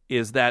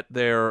 is that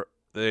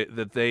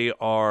they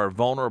are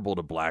vulnerable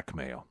to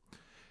blackmail.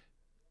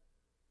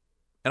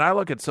 And I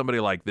look at somebody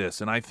like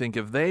this, and I think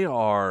if they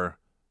are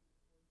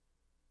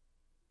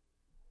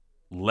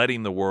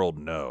letting the world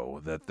know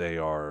that they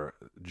are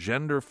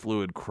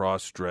gender-fluid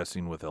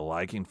cross-dressing with a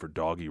liking for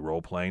doggy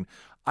role-playing,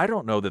 I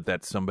don't know that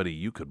that's somebody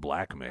you could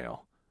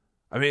blackmail.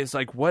 I mean, it's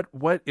like, what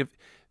if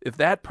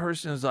that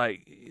person is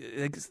like,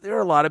 there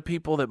are a lot of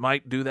people that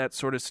might do that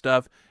sort of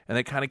stuff, and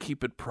they kind of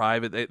keep it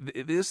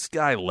private. This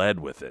guy led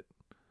with it.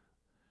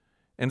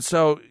 And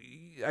so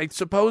I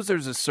suppose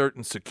there's a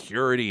certain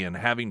security in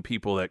having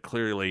people that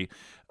clearly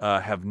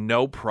have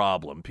no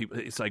problem.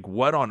 It's like,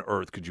 what on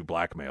earth could you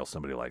blackmail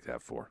somebody like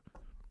that for?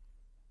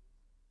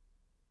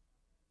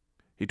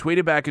 He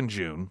tweeted back in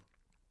June,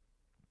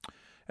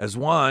 "As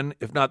one,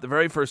 if not the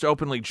very first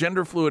openly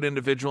gender-fluid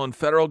individual in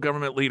federal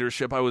government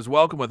leadership, I was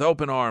welcomed with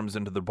open arms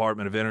into the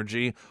Department of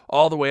Energy,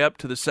 all the way up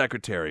to the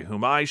Secretary,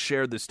 whom I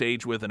shared the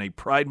stage with in a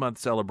Pride Month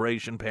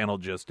celebration panel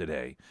just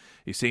today.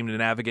 He seemed to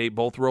navigate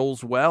both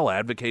roles well,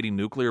 advocating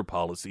nuclear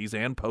policies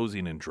and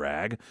posing in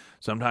drag,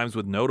 sometimes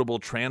with notable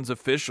trans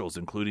officials,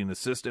 including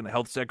Assistant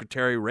Health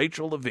Secretary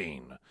Rachel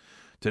Levine.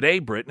 Today,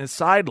 Brinton is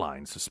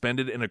sidelined,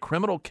 suspended in a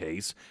criminal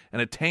case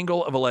and a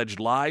tangle of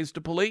alleged lies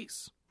to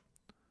police."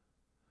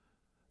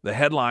 The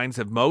headlines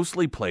have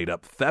mostly played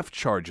up theft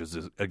charges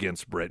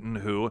against Brinton,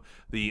 who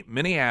the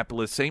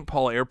Minneapolis-St.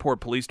 Paul Airport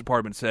Police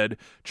Department said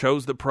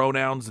chose the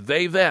pronouns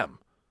they, them.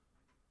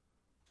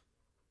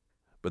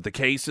 But the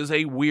case is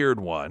a weird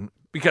one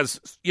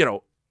because,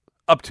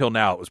 up till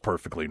now it was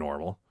perfectly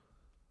normal.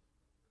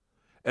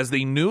 As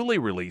the newly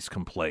released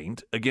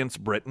complaint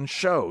against Brinton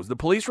shows, the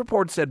police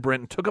report said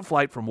Brinton took a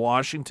flight from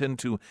Washington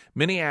to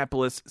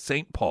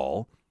Minneapolis-St.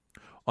 Paul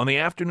on the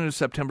afternoon of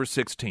September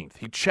 16th.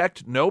 He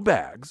checked no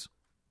bags,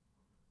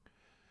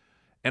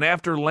 and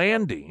after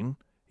landing,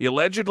 he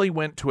allegedly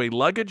went to a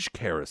luggage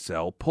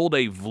carousel, pulled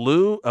a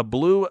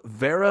blue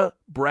Vera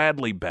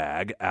Bradley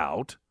bag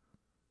out,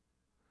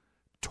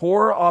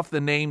 tore off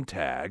the name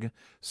tag,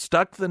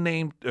 stuck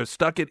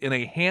it in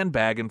a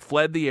handbag, and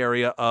fled the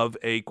area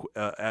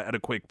at a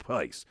quick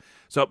place.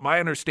 So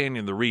my understanding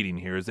of the reading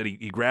here is that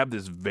he grabbed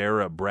this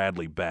Vera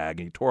Bradley bag,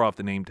 and he tore off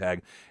the name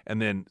tag,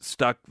 and then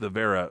stuck the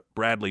Vera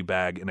Bradley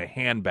bag in a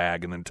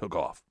handbag, and then took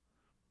off.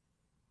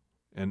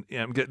 And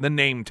the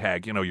name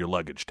tag, your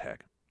luggage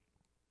tag.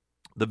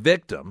 The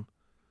victim,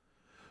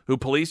 who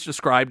police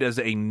described as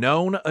a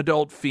known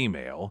adult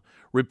female,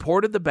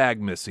 reported the bag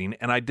missing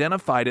and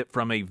identified it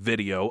from a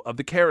video of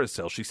the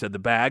carousel. She said the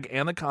bag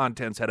and the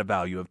contents had a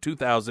value of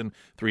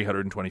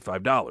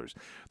 $2,325.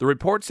 The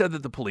report said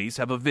that the police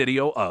have a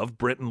video of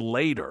Brinton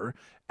later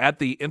at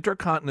the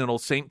Intercontinental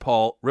St.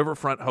 Paul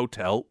Riverfront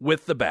Hotel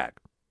with the bag.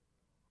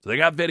 So they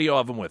got video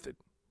of him with it.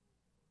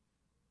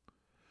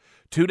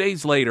 2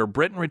 days later,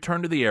 Brinton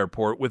returned to the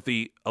airport with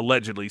the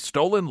allegedly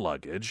stolen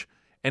luggage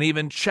and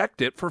even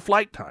checked it for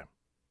flight time,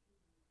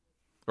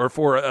 or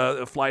for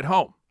a flight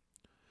home.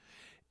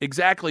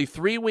 Exactly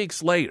 3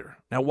 weeks later,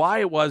 now why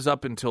it was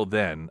up until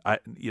then,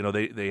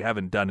 they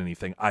haven't done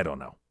anything, I don't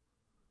know.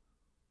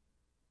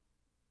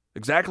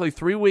 Exactly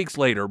 3 weeks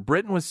later,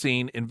 Brinton was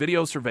seen in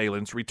video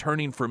surveillance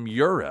returning from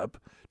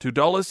Europe to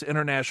Dulles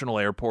International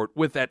Airport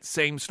with that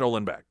same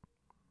stolen bag.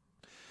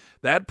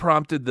 That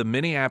prompted the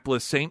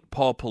Minneapolis-St.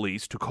 Paul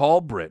police to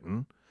call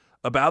Brinton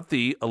about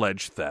the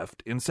alleged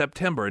theft in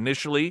September.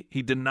 Initially,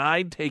 he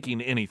denied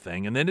taking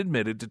anything and then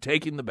admitted to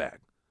taking the bag.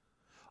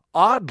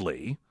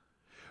 Oddly,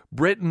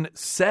 Brinton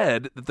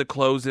said that the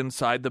clothes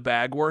inside the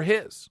bag were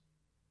his.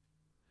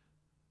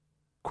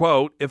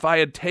 Quote, "If I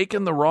had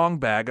taken the wrong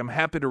bag, I'm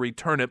happy to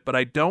return it, but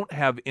I don't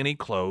have any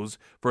clothes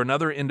for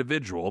another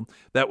individual.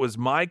 That was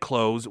my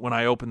clothes when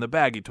I opened the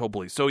bag," he told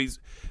police. So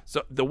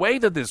the way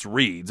that this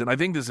reads, and I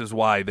think this is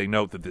why they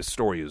note that this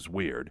story is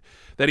weird,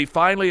 that he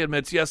finally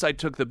admits, yes, I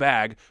took the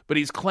bag, but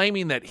he's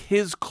claiming that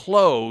his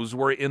clothes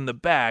were in the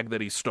bag that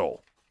he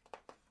stole.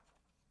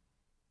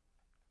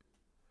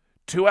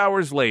 2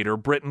 hours later,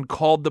 Brinton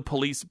called the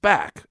police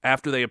back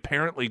after they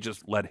apparently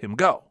just let him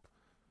go,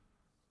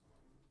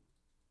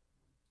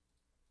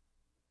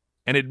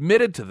 and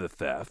admitted to the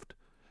theft,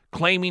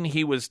 claiming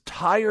he was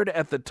tired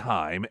at the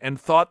time and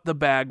thought the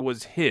bag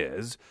was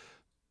his.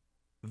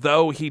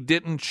 though he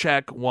didn't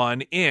check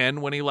one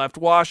in when he left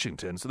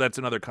Washington. So that's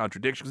another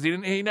contradiction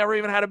because he never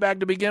even had a bag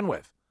to begin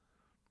with.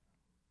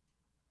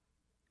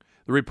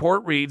 The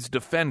report reads,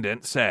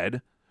 defendant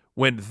said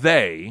when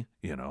they,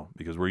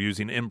 because we're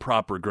using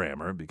improper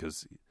grammar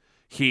because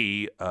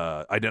he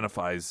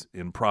identifies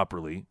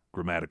improperly,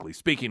 grammatically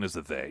speaking, as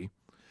a they.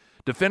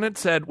 Defendant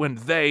said when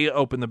they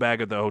opened the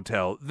bag at the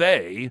hotel,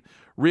 they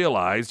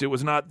realized it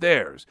was not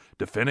theirs.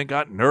 Defendant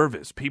got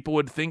nervous. People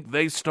would think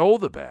they stole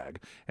the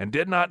bag and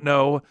did not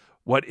know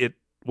what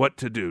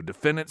to do.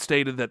 Defendant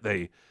stated that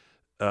they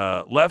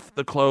left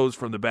the clothes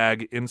from the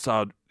bag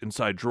inside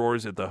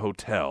drawers at the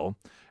hotel.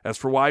 As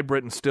for why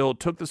Britton still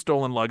took the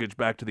stolen luggage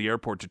back to the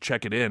airport to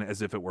check it in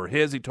as if it were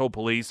his, he told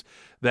police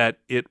that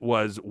it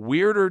was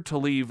weirder to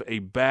leave a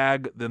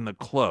bag than the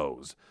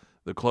clothes.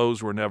 The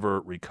clothes were never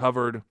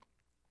recovered.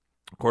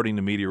 According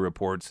to media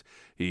reports,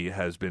 he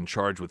has been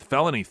charged with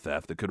felony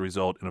theft that could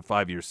result in a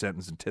 5-year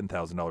sentence and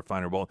 $10,000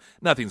 fine or both.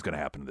 Nothing's going to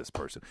happen to this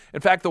person.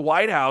 In fact, the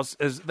White House,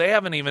 they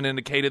haven't even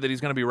indicated that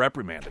he's going to be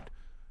reprimanded.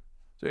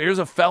 So here's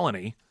a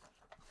felony,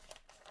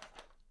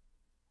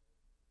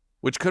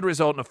 which could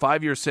result in a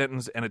 5-year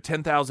sentence and a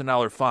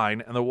 $10,000 fine.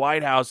 And the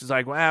White House is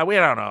like, well, we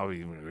don't know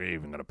if we're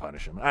even going to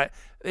punish him.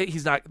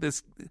 He's not,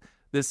 this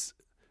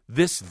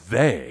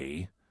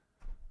they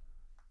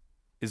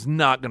is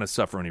not going to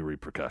suffer any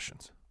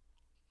repercussions.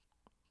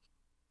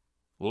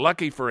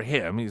 Lucky for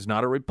him, he's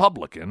not a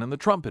Republican in the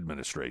Trump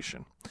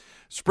administration.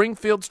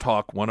 Springfield's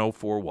Talk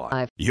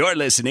 104.1. You're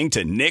listening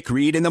to Nick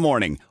Reed in the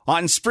Morning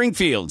on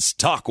Springfield's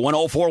Talk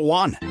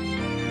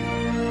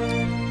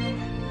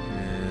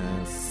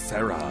 104.1.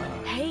 Sarah.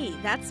 Hey,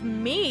 that's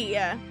me.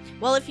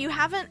 Well, if you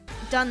haven't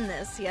done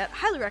this yet,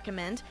 highly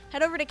recommend.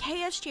 Head over to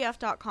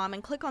ksgf.com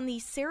and click on the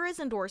Sarah's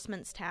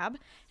Endorsements tab,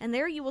 and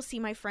there you will see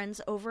my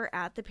friends over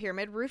at the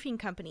Pyramid Roofing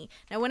Company.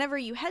 Now, whenever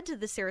you head to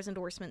the Sarah's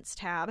Endorsements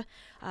tab,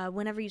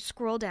 whenever you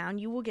scroll down,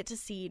 you will get to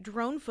see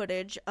drone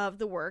footage of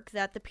the work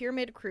that the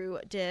Pyramid crew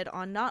did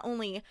on not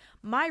only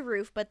my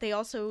roof, but they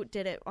also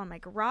did it on my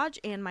garage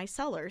and my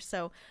cellar.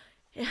 So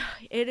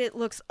it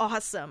looks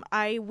awesome.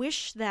 I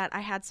wish that I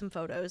had some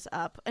photos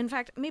up. In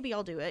fact, maybe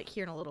I'll do it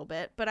here in a little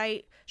bit, but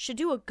I should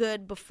do a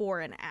good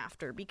before and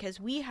after because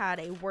we had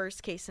a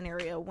worst case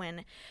scenario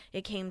when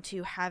it came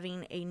to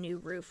having a new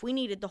roof. We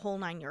needed the whole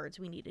 9 yards.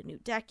 We needed new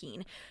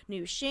decking,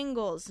 new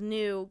shingles,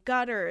 new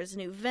gutters,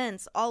 new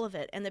vents, all of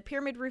it. And the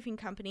Pyramid Roofing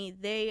Company,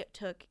 they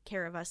took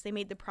care of us. They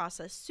made the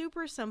process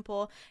super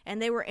simple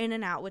and they were in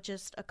and out with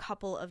just a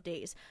couple of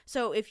days.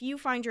 So if you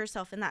find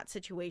yourself in that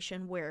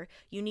situation where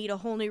you need a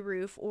whole new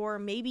roof, or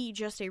maybe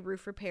just a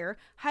roof repair,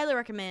 highly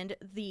recommend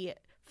the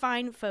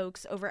fine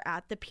folks over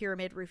at the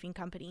Pyramid Roofing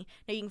Company.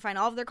 Now you can find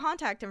all of their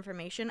contact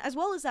information as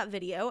well as that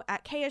video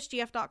at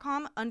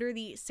ksgf.com under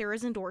the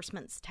Sarah's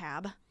Endorsements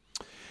tab.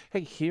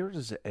 Hey,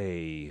 here's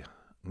a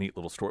neat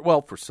little story.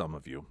 Well, for some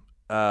of you.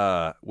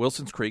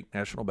 Wilson's Creek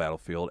National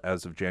Battlefield,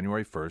 as of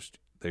January 1st,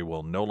 they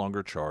will no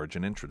longer charge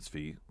an entrance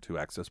fee to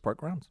access park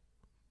grounds.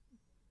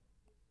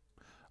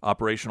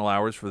 Operational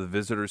hours for the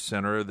visitor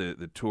center,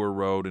 the tour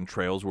road, and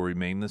trails will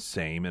remain the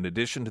same. In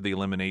addition to the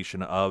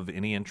elimination of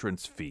any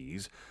entrance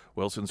fees,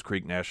 Wilson's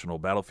Creek National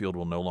Battlefield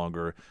will no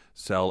longer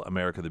sell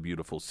America the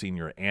Beautiful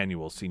Senior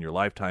Annual, Senior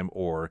Lifetime,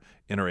 or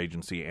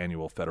Interagency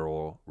Annual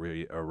Federal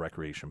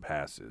Recreation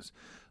Passes.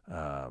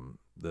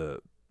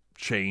 The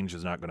change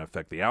is not going to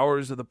affect the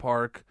hours of the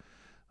park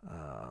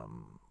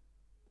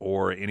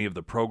or any of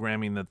the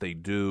programming that they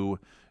do.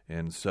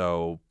 And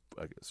so,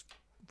 I guess,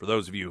 for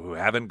those of you who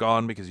haven't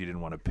gone because you didn't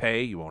want to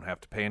pay, you won't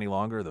have to pay any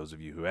longer. Those of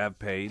you who have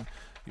paid,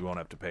 you won't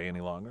have to pay any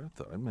longer.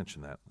 Thought I'd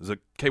mention that. There's a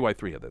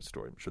KY3 had that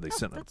story. I'm sure they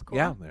sent it. That's cool.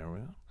 Yeah, there we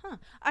go. Huh.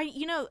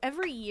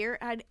 Every year,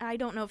 I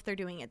don't know if they're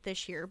doing it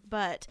this year,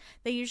 but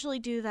they usually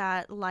do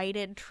that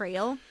lighted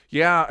trail.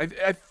 Yeah,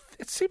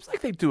 it seems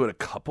like they do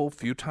it a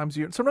few times a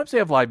year. Sometimes they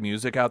have live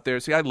music out there.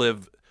 See, I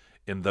live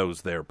in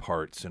those there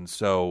parts, and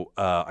so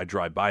I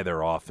drive by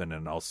there often,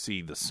 and I'll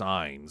see the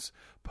signs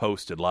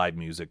posted, live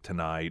music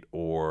tonight,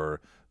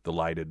 or the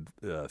lighted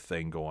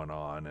thing going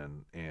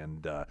on,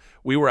 and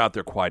we were out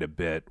there quite a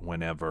bit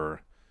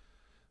whenever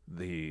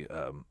the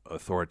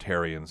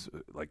authoritarians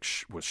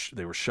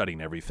they were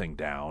shutting everything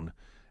down,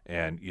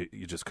 and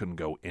you just couldn't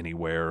go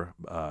anywhere,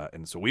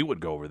 and so we would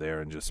go over there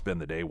and just spend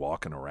the day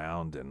walking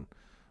around and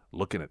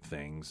looking at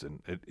things,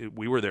 and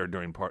we were there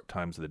during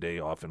times of the day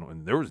often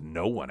when there was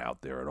no one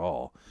out there at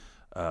all,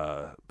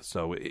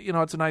 so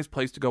it's a nice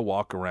place to go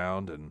walk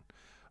around, and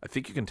I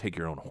think you can take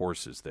your own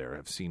horses there.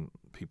 I've seen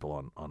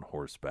people on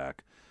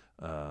horseback.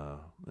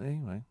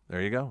 Anyway,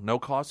 there you go. No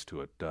cost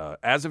to it.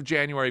 As of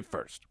January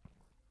 1st.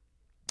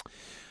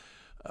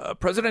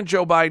 President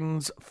Joe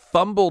Biden's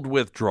fumbled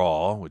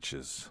withdrawal, which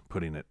is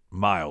putting it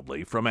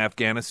mildly, from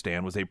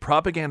Afghanistan was a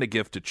propaganda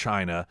gift to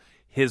China,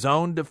 his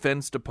own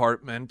Defense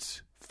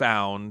Department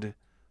found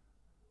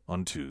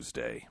on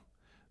Tuesday.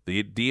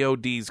 The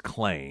DOD's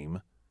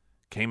claim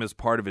came as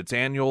part of its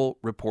annual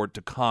report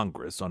to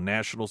Congress on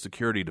national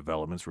security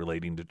developments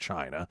relating to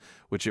China,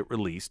 which it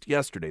released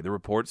yesterday. The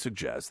report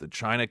suggests that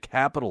China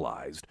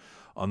capitalized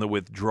on the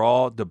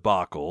withdrawal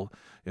debacle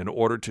in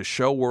order to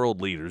show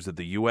world leaders that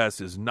the U.S.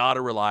 is not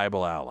a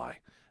reliable ally.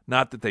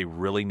 Not that they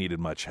really needed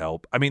much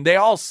help. I mean, they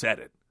all said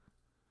it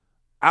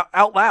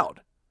out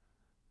loud.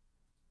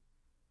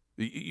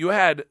 You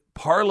had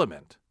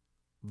Parliament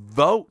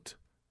vote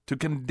to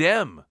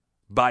condemn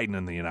Biden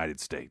in the United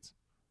States.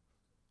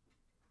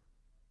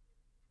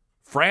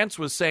 France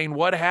was saying,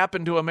 what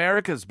happened to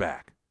America's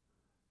back?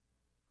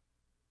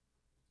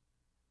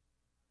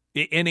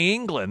 In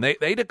England,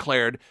 they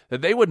declared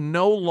that they would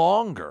no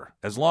longer,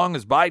 as long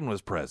as Biden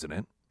was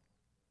president,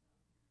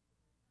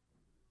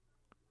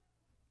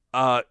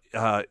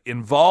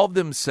 involve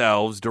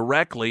themselves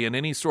directly in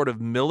any sort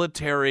of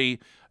military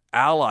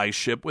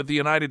allyship with the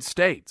United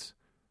States.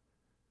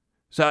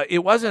 So it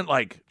wasn't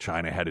like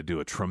China had to do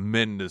a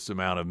tremendous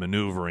amount of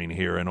maneuvering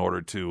here in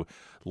order to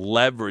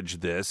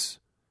leverage this,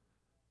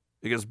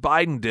 because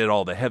Biden did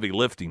all the heavy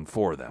lifting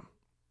for them.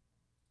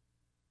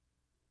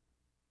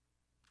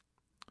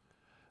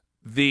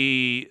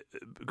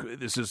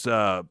 This is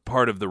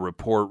part of the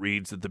report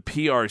reads that the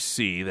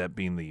PRC, that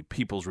being the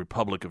People's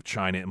Republic of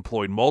China,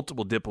 employed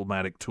multiple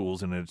diplomatic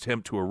tools in an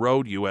attempt to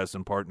erode U.S.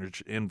 and partner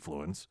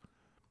influence,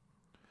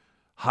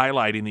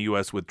 highlighting the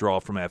U.S.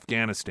 withdrawal from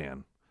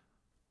Afghanistan.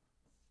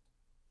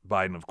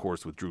 Biden, of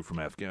course, withdrew from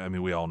Afghanistan. I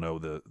mean, we all know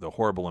the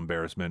horrible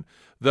embarrassment,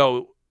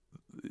 though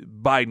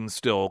Biden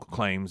still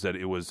claims that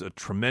it was a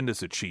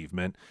tremendous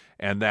achievement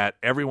and that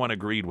everyone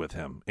agreed with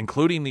him,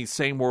 including these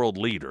same world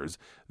leaders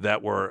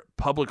that were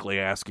publicly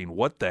asking,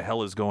 what the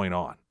hell is going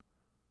on?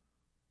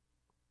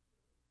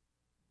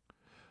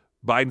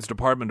 Biden's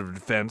Department of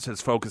Defense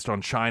has focused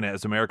on China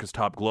as America's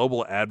top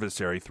global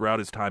adversary throughout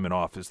his time in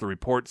office. The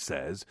report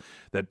says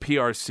that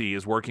PRC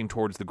is working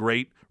towards the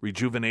great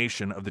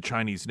rejuvenation of the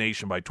Chinese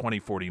nation by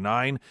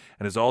 2049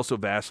 and is also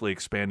vastly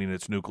expanding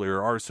its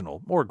nuclear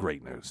arsenal. More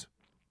great news.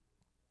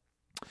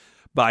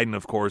 Biden,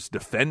 of course,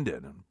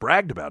 defended and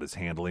bragged about his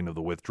handling of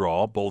the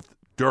withdrawal, both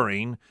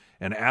during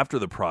and after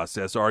the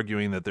process,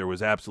 arguing that there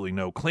was absolutely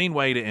no clean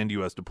way to end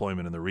U.S.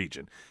 deployment in the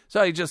region.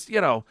 So he just,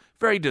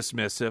 very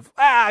dismissive.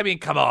 I mean,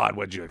 come on,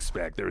 what'd you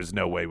expect? There is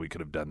no way we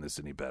could have done this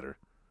any better.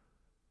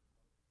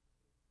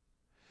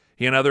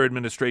 He and other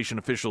administration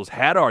officials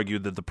had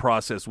argued that the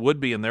process would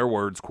be, in their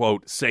words,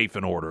 quote, safe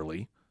and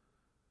orderly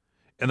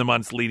in the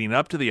months leading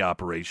up to the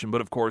operation, but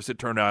of course it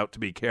turned out to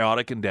be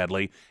chaotic and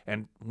deadly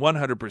and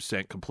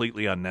 100%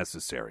 completely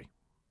unnecessary.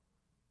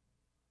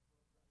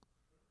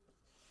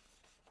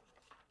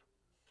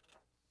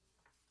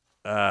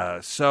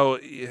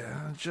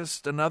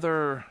 Just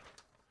another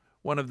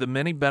one of the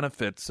many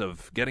benefits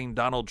of getting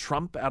Donald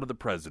Trump out of the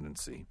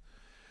presidency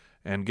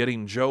and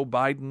getting Joe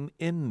Biden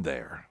in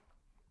there.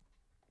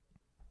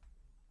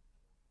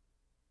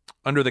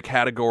 Under the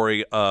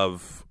category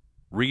of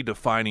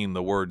redefining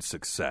the word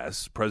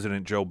success,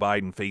 President Joe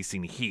Biden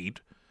facing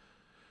heat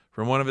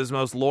from one of his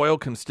most loyal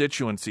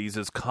constituencies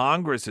as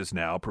Congress is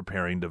now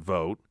preparing to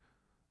vote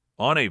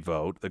on a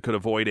vote that could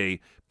avoid a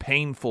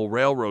painful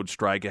railroad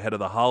strike ahead of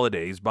the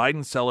holidays.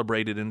 Biden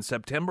celebrated in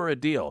September a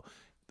deal,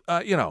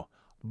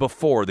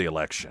 before the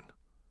election,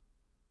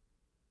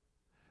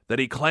 that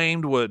he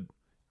claimed would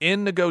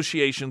end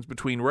negotiations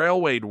between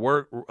railway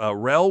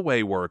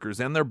workers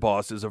and their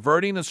bosses,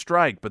 averting a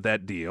strike, but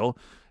that deal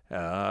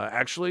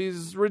actually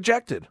is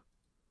rejected.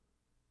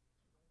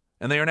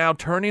 And they are now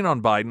turning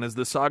on Biden as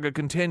the saga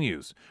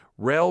continues.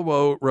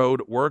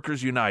 Railroad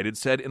Workers United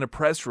said in a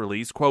press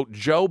release, quote,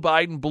 Joe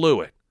Biden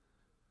blew it.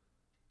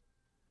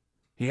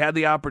 He had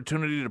the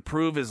opportunity to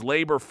prove his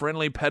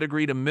labor-friendly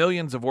pedigree to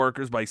millions of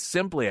workers by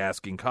simply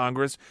asking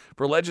Congress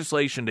for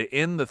legislation to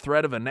end the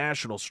threat of a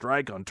national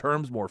strike on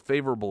terms more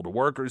favorable to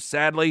workers.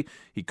 Sadly,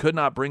 he could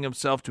not bring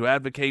himself to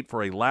advocate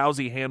for a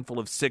lousy handful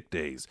of sick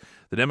days.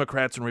 The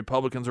Democrats and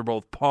Republicans are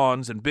both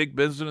pawns in big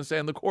business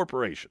and the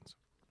corporations.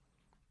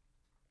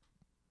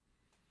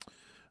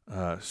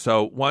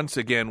 So once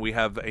again, we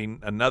have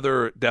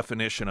another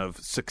definition of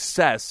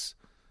success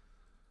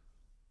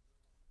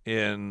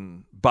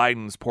in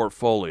Biden's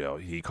portfolio.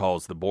 He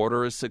calls the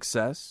border a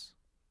success.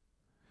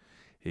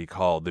 He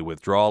called the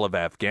withdrawal of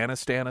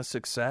Afghanistan a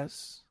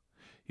success.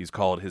 He's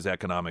called his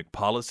economic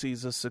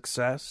policies a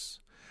success.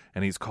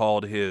 And he's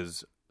called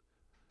his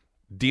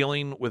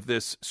dealing with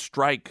this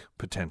strike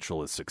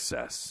potential a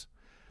success.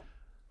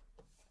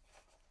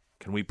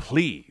 Can we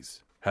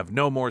please have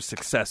no more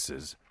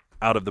successes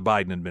out of the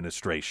Biden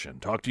administration?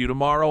 Talk to you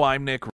tomorrow. I'm Nick.